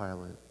Pontius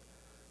Pilate,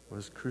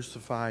 was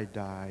crucified,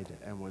 died,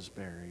 and was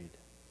buried.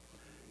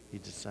 He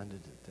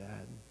descended to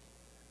dead.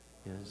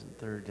 And the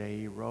third day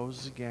he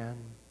rose again.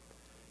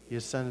 He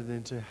ascended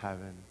into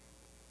heaven.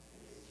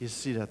 He is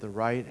seated at the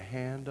right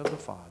hand of the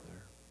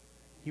Father.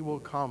 He will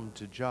come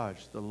to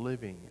judge the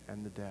living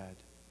and the dead.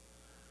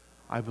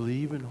 I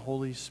believe in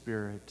Holy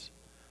Spirit,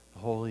 the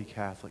Holy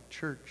Catholic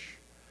Church,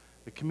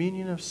 the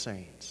communion of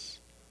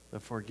saints, the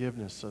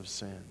forgiveness of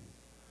sin,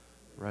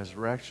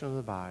 resurrection of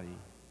the body,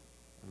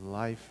 and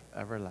life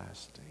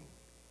everlasting.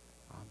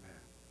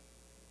 Amen.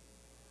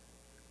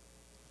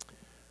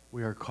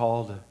 We are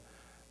called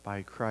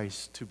by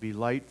Christ to be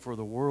light for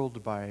the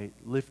world by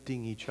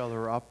lifting each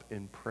other up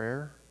in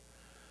prayer.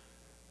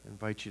 I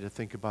invite you to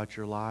think about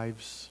your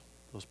lives,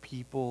 those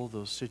people,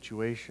 those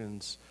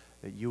situations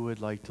that you would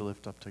like to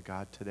lift up to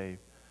God today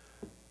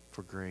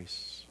for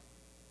grace.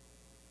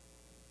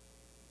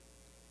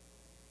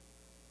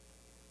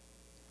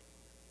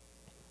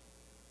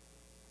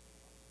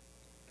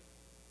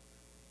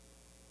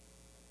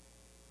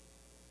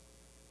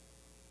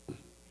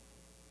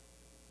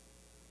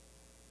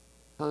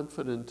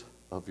 Confident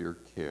of your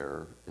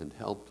care and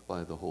helped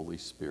by the Holy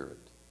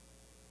Spirit,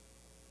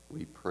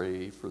 we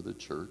pray for the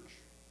church,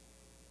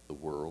 the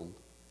world,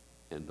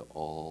 and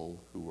all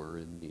who are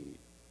in need.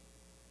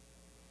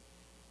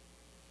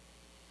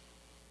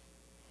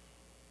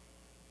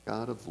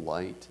 God of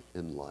light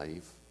and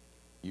life,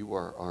 you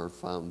are our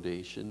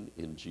foundation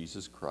in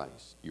Jesus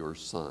Christ, your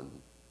Son,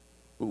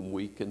 whom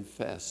we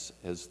confess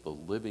as the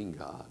living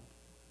God.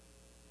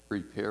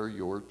 Prepare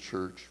your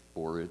church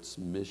for its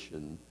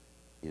mission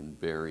in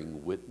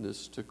bearing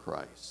witness to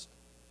Christ,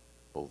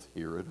 both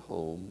here at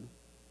home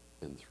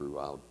and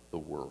throughout the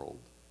world.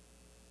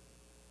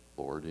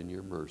 Lord, in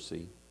your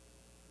mercy,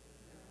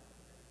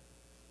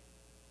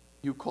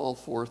 you call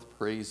forth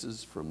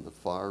praises from the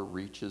far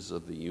reaches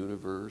of the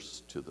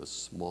universe to the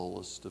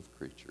smallest of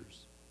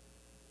creatures.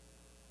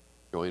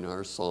 Join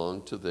our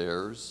song to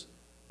theirs,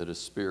 that a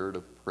spirit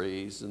of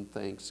praise and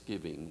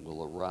thanksgiving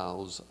will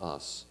arouse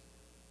us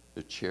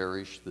to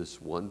cherish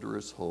this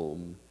wondrous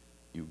home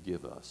you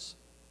give us.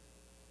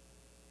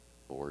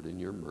 Lord, in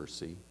your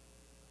mercy,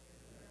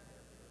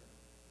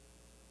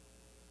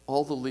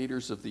 all the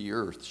leaders of the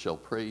earth shall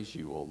praise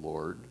you, O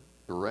Lord.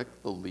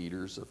 Direct the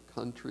leaders of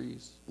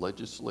countries,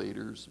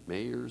 legislators,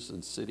 mayors,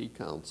 and city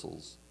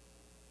councils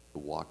to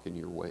walk in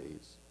your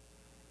ways.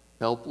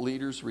 Help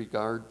leaders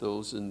regard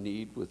those in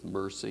need with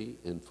mercy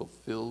and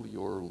fulfill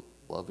your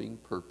loving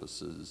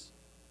purposes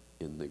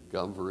in the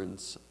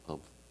governance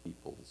of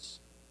peoples.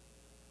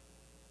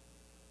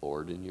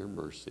 Lord, in your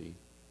mercy,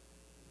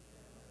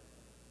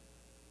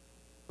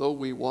 though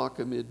we walk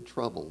amid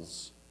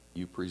troubles,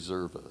 you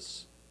preserve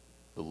us,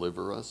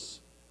 deliver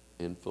us,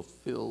 and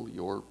fulfill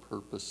your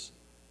purpose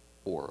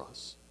for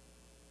us.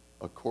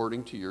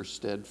 According to your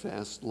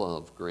steadfast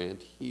love,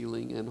 grant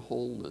healing and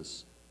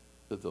wholeness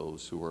to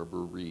those who are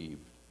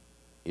bereaved,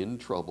 in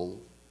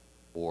trouble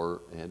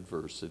or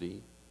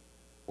adversity,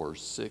 or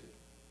sick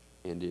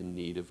and in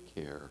need of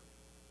care.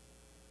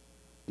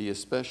 Be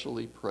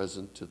especially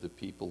present to the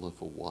people of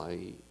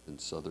Hawaii and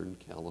Southern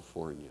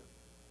California.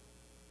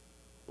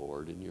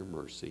 Lord, in your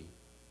mercy,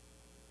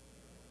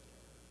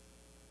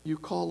 you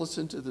call us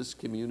into this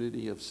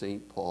community of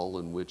St. Paul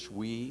in which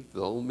we,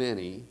 though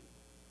many,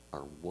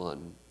 are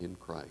one in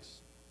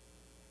Christ.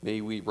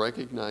 May we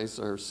recognize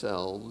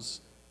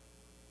ourselves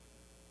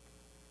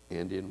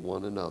and in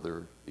one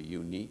another the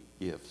unique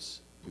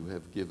gifts you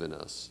have given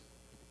us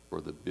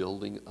for the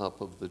building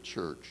up of the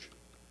church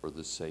for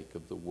the sake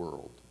of the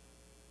world.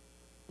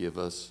 Give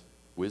us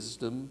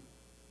wisdom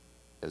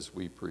as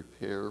we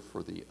prepare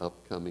for the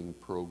upcoming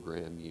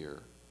program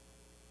year.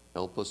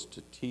 Help us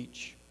to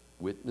teach,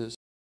 witness,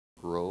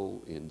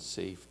 grow in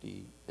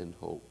safety and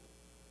hope.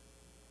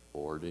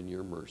 Lord, in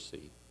your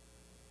mercy,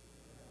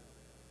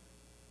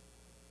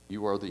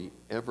 you are the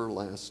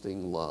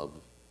everlasting love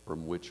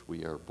from which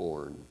we are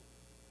born,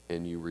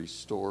 and you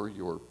restore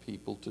your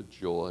people to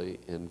joy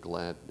and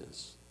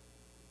gladness.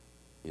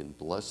 In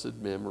blessed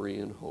memory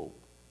and hope,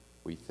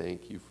 we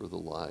thank you for the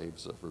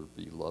lives of our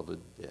beloved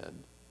dead,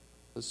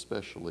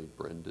 especially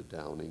Brenda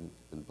Downing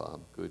and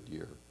Bob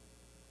Goodyear.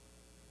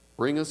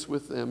 Bring us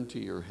with them to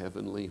your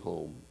heavenly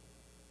home.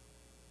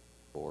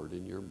 Lord,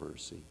 in your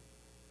mercy.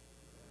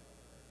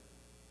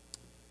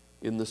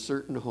 In the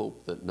certain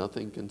hope that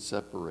nothing can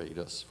separate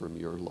us from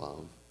your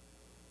love,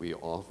 we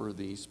offer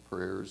these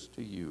prayers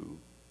to you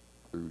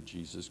through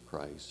Jesus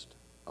Christ,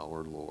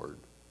 our Lord.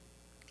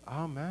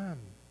 Amen.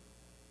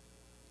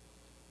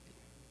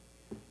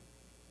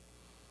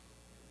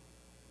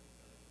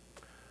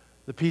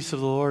 The peace of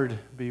the Lord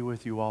be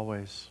with you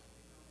always.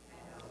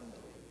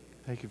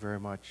 Thank you very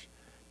much.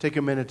 Take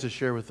a minute to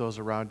share with those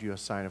around you a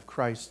sign of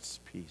Christ's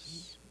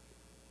peace.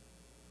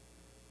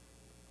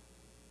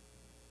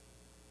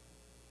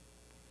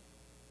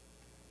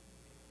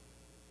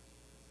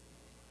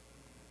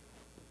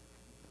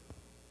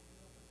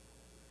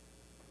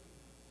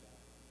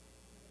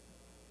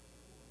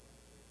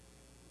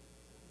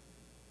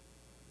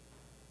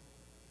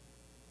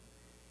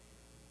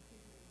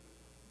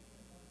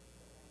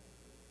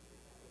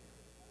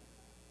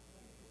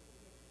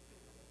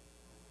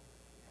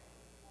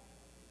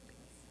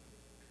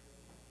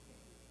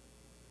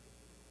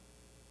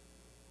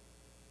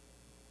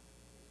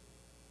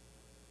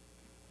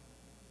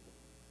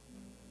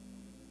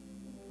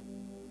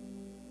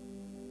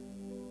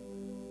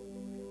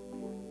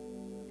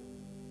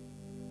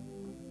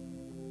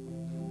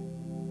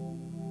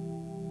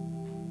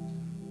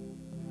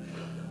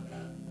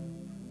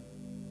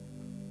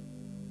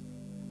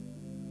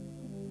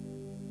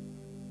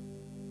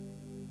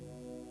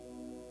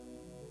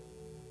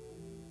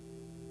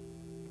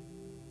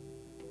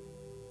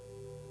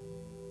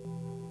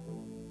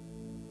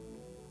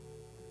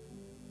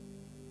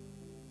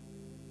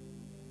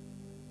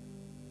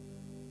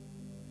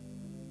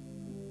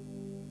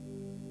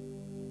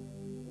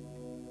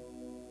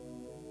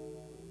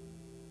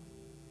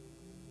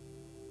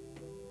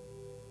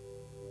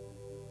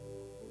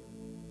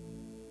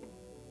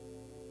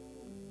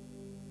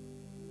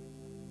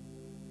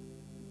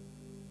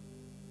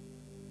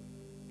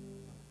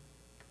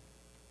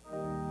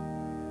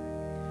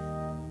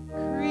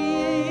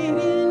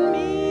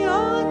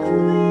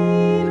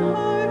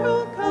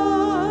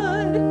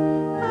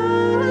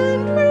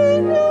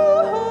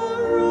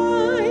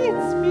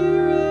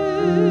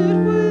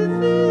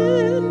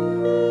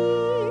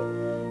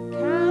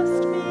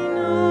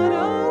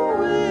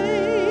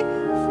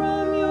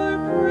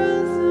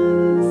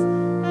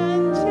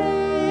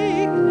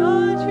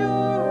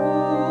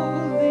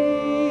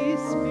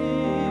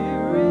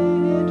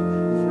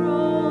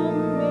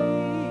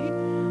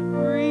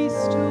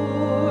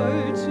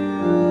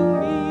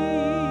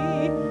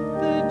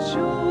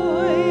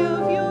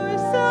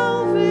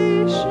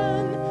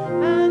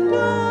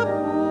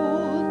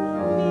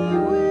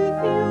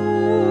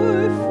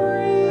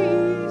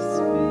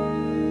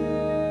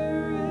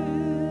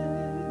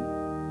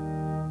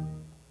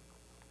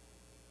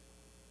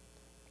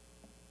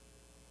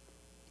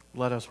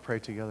 us pray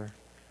together.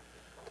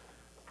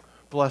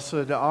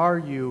 Blessed are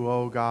you,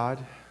 O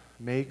God,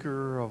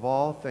 maker of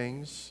all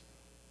things.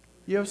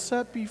 You have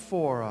set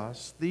before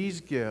us these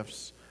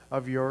gifts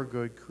of your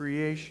good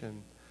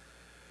creation.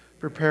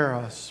 Prepare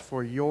us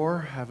for your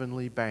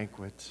heavenly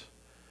banquet.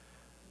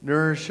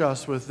 Nourish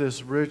us with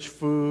this rich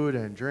food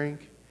and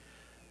drink,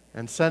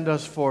 and send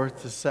us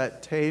forth to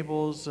set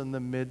tables in the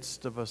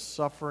midst of a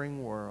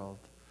suffering world.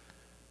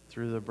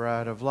 Through the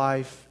bread of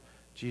life,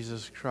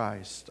 Jesus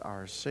Christ,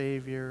 our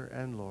Savior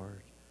and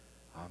Lord.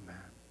 Amen.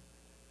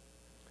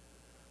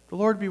 The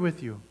Lord be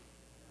with you.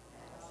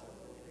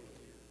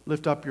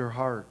 Lift up your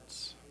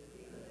hearts.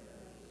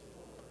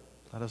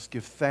 Let us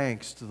give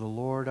thanks to the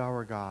Lord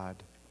our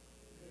God.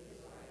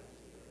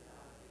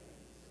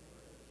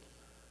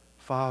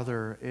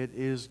 Father, it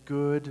is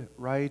good,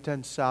 right,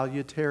 and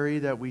salutary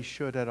that we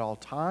should at all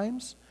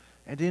times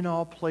and in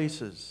all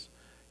places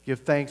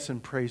give thanks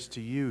and praise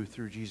to you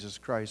through Jesus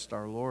Christ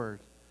our Lord.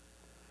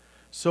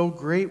 So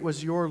great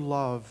was your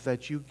love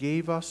that you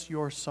gave us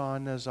your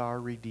Son as our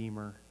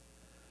Redeemer.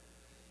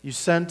 You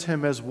sent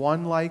him as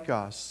one like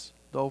us,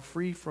 though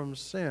free from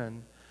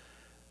sin,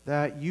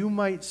 that you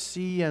might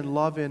see and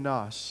love in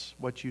us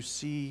what you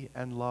see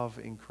and love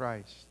in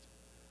Christ.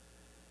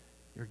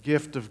 Your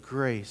gift of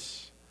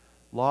grace,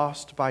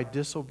 lost by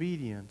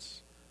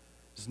disobedience,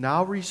 is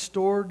now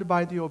restored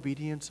by the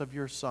obedience of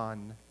your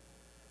Son.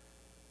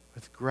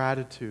 With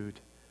gratitude,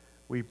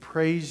 we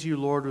praise you,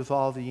 Lord, with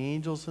all the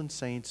angels and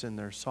saints in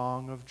their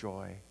song of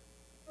joy.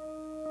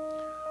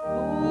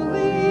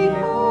 Holy,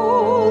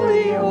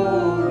 holy,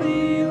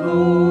 holy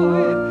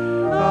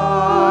Lord,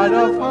 God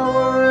of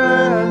power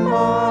and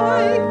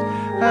might,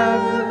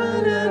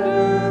 heaven and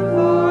earth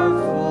are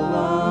full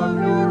of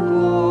your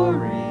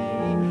glory.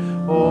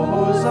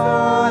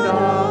 Hosanna,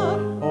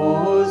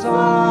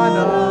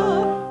 Hosanna,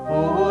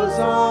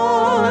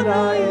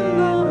 Hosanna in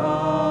the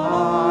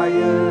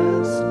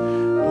highest.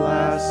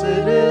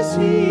 Blessed is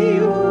he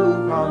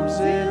who comes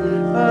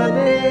in the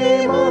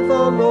name of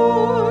the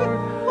Lord.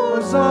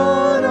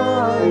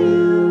 Hosanna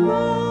in the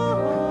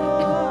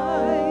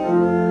highest.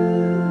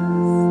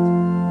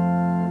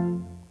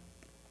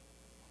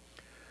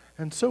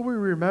 And so we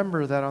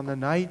remember that on the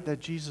night that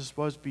Jesus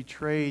was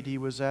betrayed, he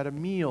was at a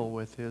meal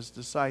with his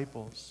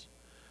disciples.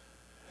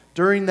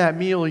 During that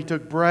meal, he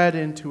took bread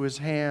into his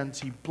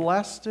hands. He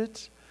blessed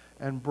it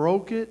and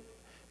broke it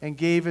and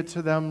gave it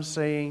to them,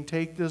 saying,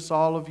 "Take this,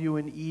 all of you,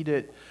 and eat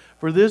it,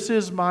 for this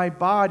is my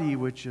body,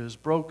 which is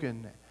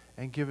broken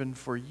and given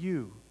for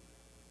you.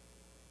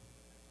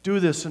 Do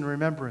this in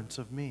remembrance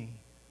of me."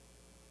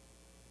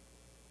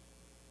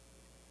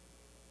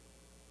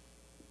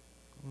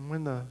 And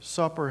when the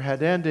supper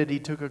had ended, he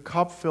took a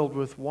cup filled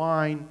with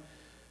wine,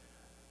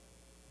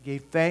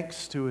 gave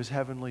thanks to his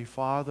heavenly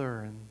Father,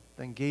 and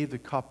then gave the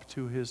cup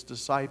to his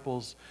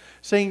disciples,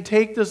 saying,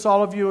 "Take this,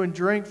 all of you, and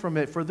drink from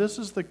it, for this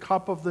is the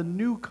cup of the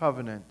new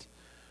covenant,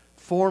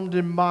 formed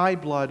in my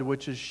blood,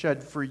 which is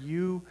shed for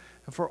you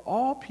and for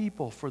all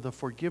people for the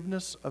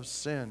forgiveness of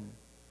sin.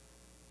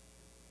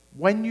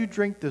 When you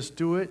drink this,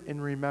 do it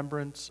in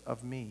remembrance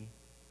of me."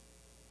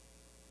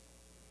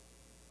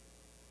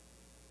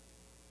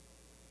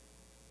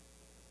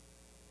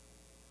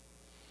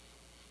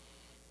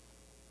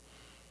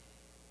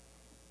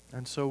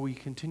 And so we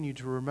continue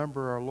to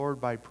remember our Lord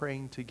by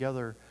praying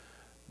together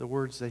the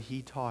words that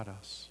he taught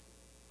us.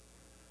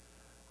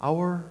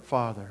 Our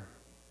Father,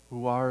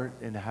 who art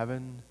in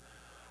heaven,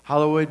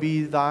 hallowed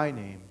be thy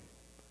name.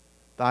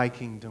 Thy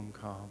kingdom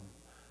come.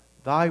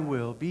 Thy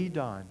will be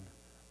done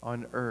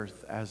on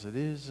earth as it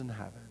is in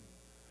heaven.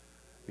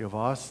 Give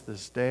us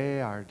this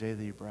day our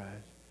daily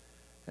bread,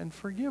 and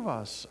forgive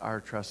us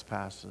our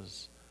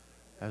trespasses,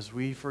 as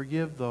we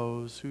forgive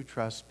those who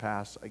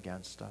trespass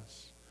against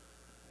us.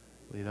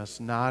 Lead us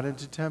not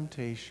into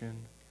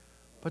temptation,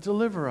 but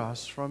deliver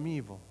us from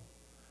evil.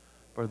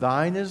 For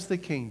thine is the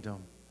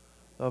kingdom,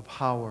 the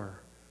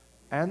power,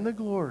 and the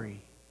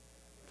glory,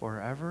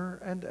 forever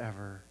and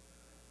ever.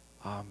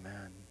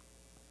 Amen.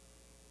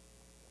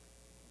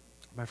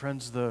 My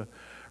friends, the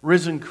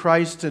risen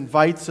Christ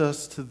invites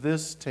us to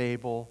this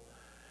table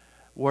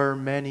where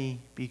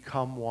many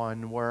become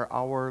one, where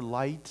our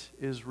light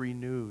is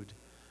renewed,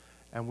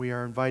 and we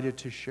are invited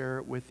to share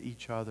it with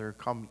each other.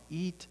 Come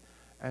eat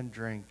and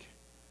drink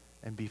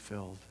and be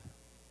filled.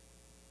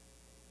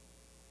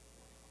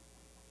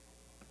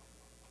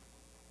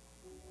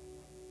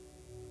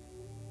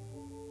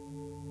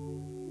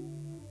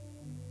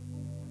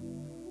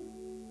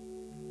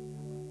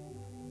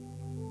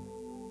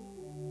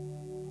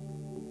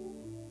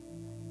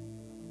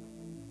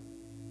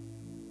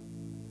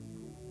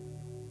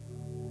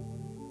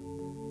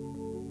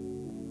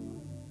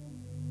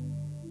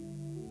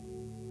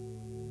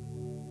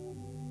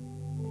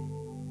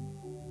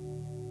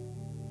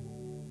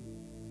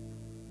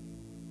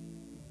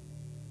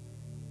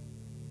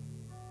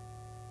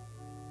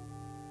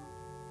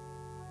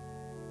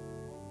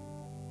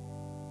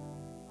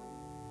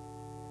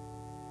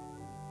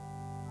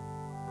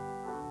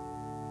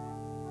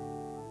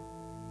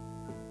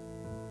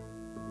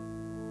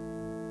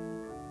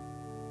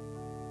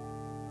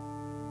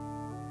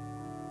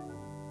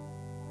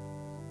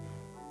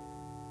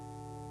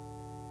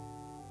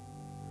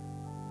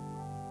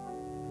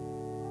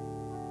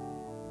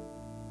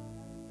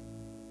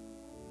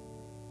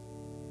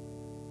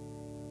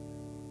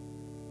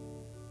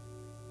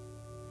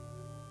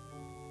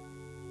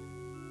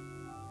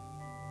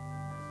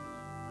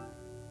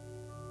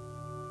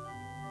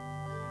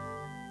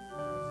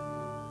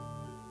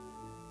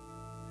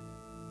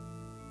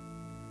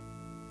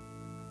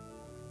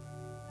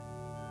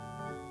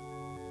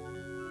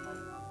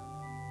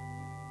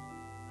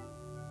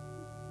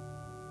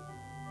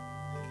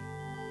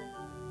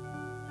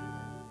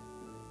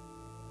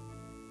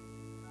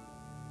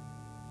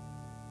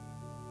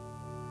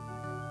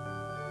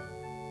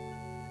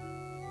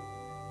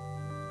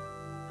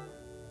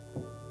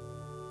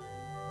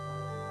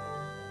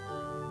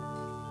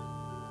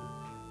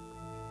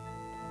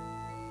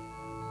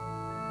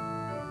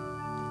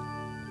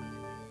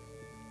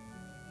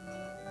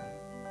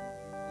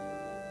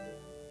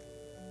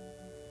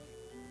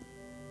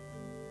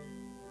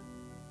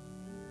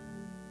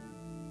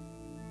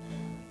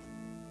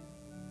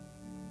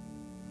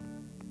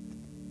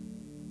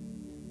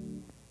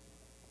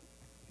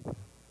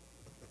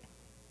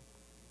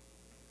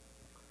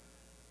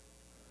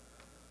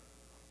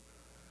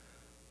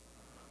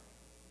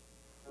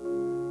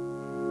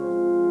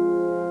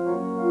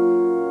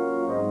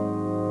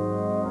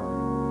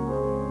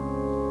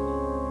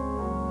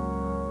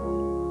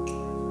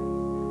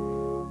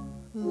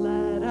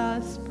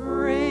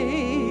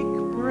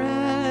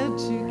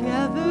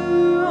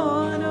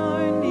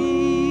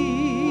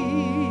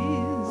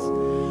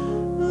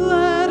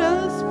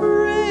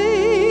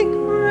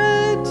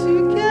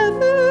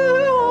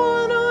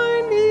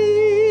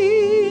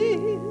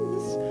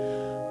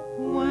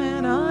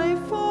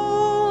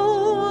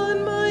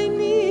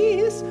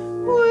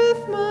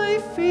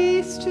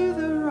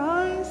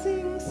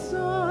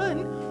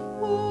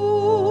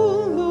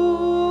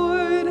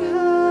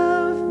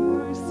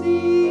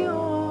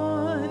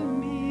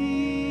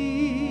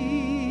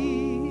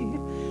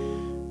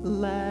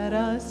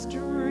 us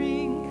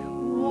drink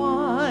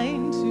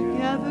wine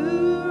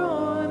together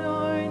on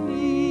our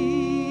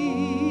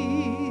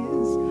knees.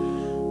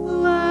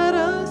 Let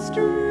us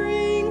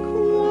drink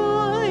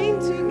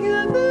wine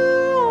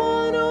together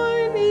on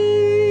our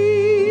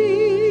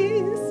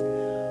knees.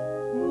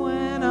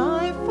 When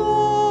I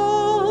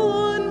fall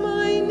on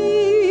my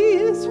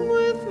knees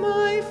with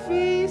my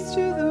face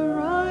to the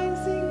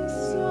rising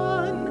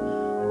sun,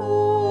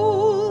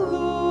 oh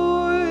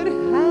Lord,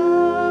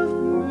 have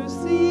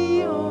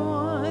mercy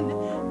on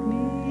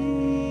me.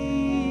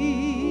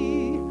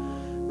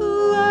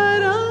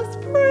 Let us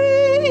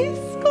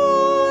praise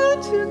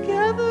God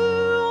together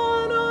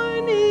on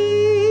our knees.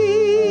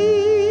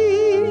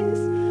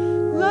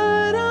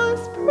 Let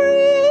us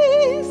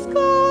praise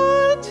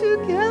God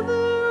together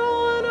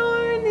on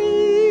our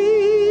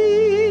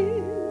knees.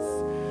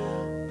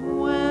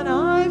 When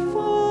I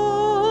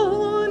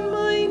fall on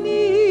my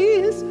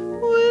knees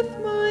with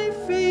my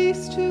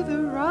face to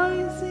the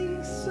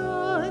rising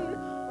sun,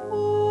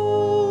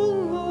 oh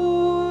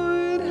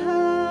Lord,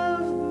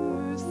 have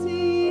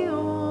mercy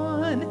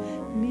on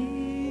me.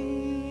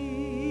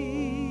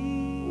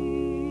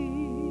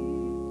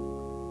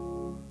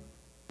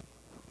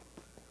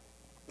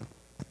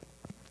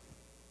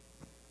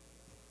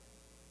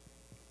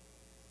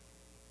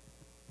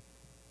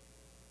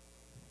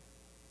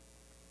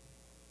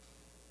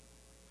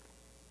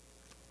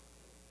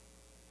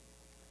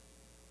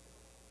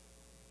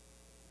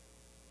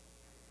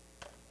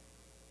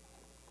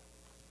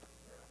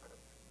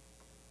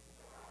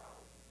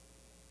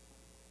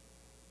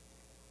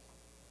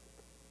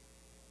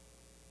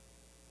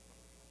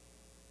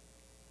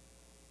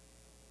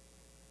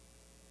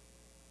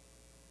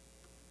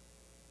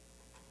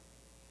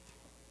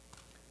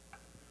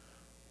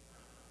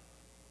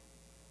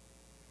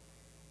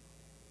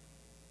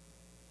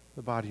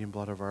 The body and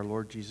blood of our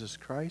Lord Jesus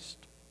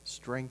Christ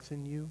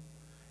strengthen you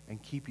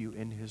and keep you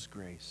in his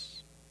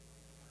grace.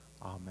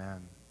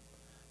 Amen.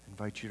 I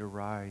invite you to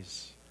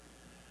rise.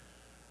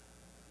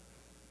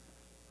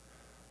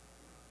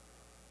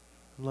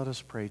 Let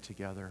us pray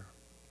together.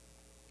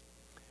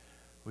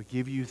 We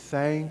give you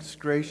thanks,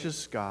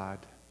 gracious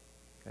God,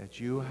 that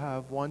you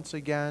have once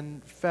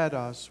again fed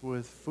us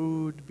with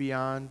food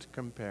beyond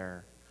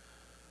compare,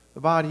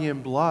 the body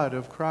and blood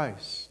of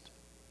Christ.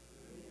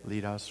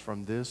 Lead us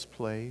from this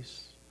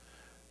place,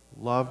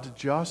 loved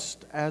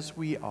just as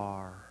we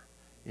are,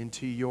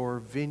 into your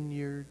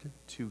vineyard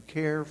to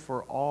care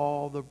for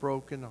all the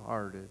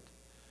brokenhearted,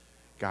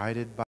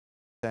 guided by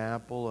the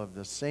example of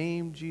the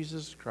same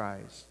Jesus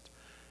Christ,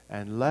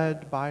 and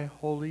led by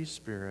Holy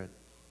Spirit,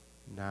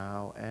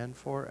 now and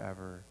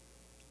forever.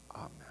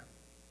 Amen.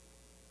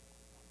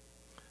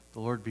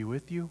 The Lord be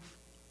with you.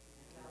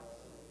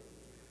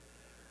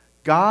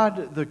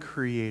 God the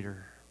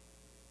Creator,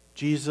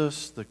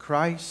 Jesus the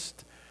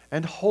Christ,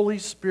 and Holy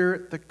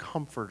Spirit the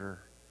Comforter,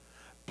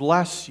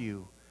 bless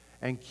you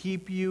and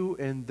keep you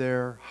in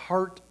their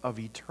heart of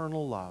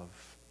eternal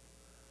love.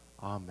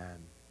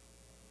 Amen.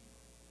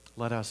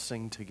 Let us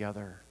sing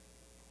together.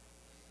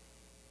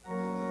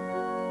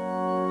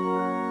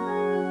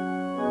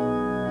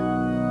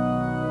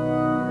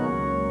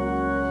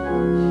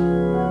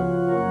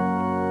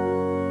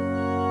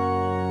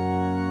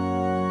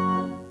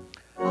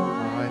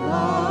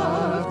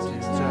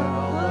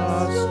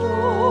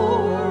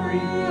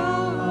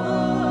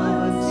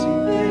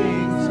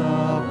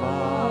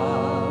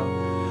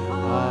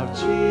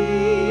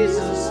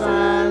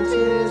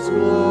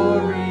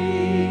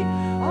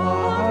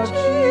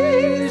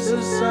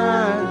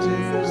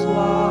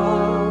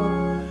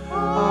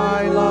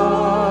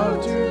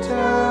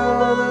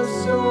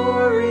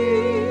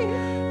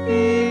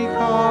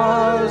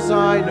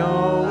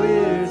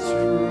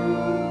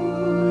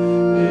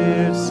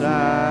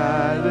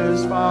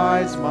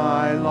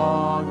 My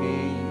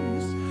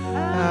longings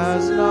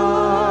as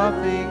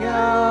nothing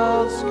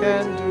else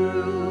can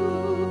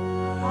do.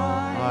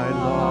 I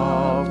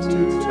love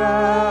to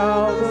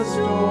tell the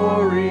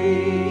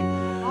story.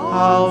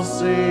 I'll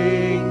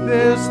sing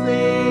this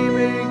theme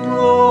in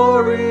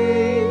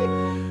glory,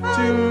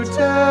 to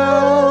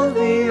tell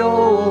the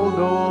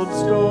old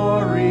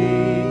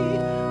story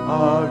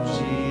of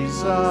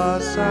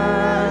Jesus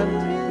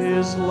and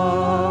his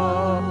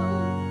love.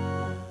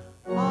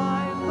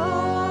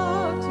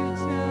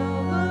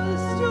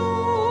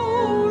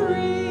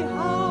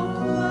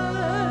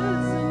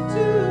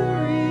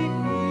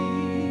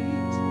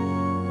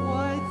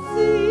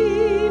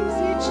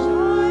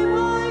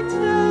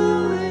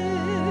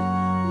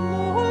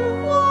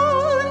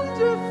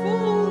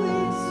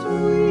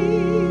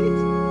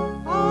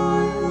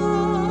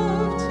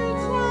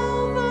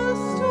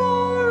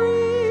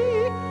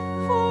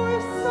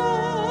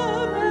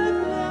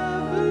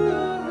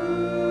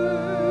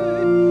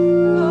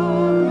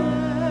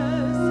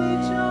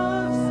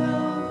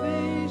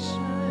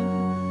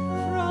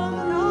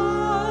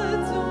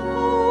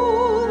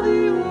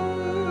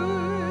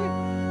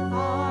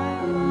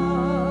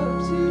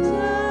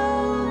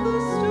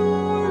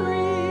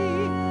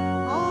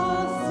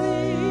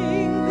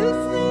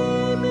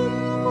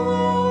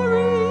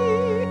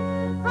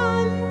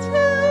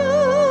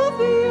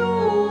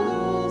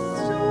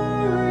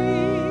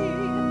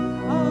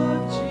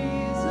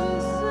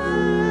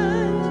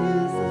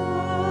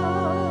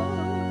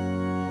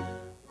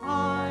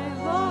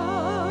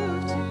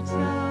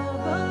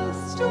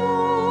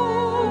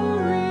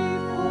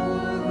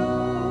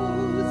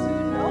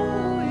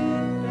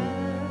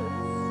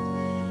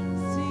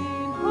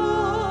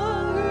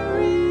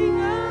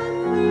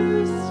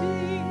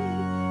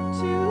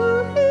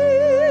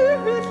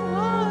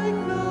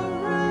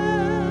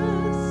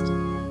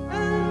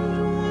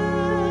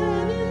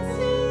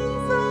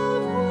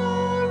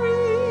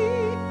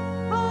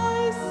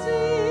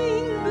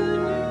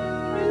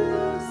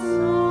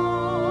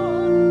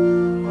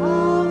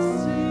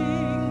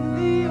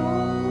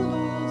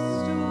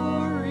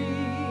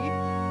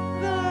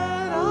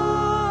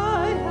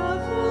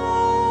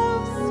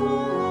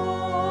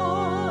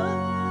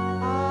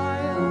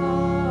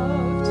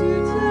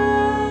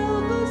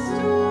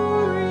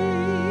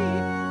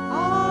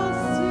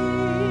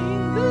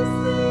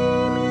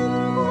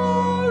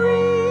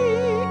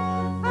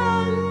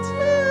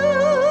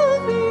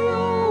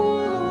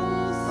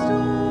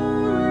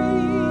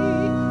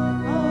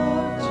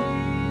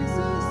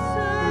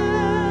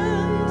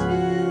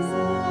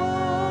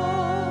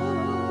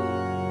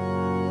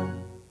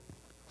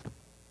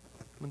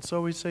 And so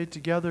we say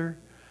together,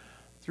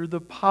 through the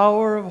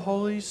power of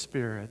Holy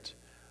Spirit,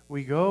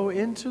 we go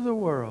into the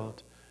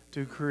world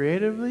to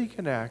creatively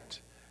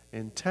connect,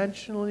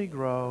 intentionally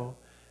grow,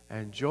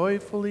 and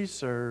joyfully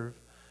serve.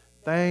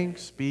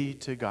 Thanks be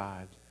to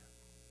God.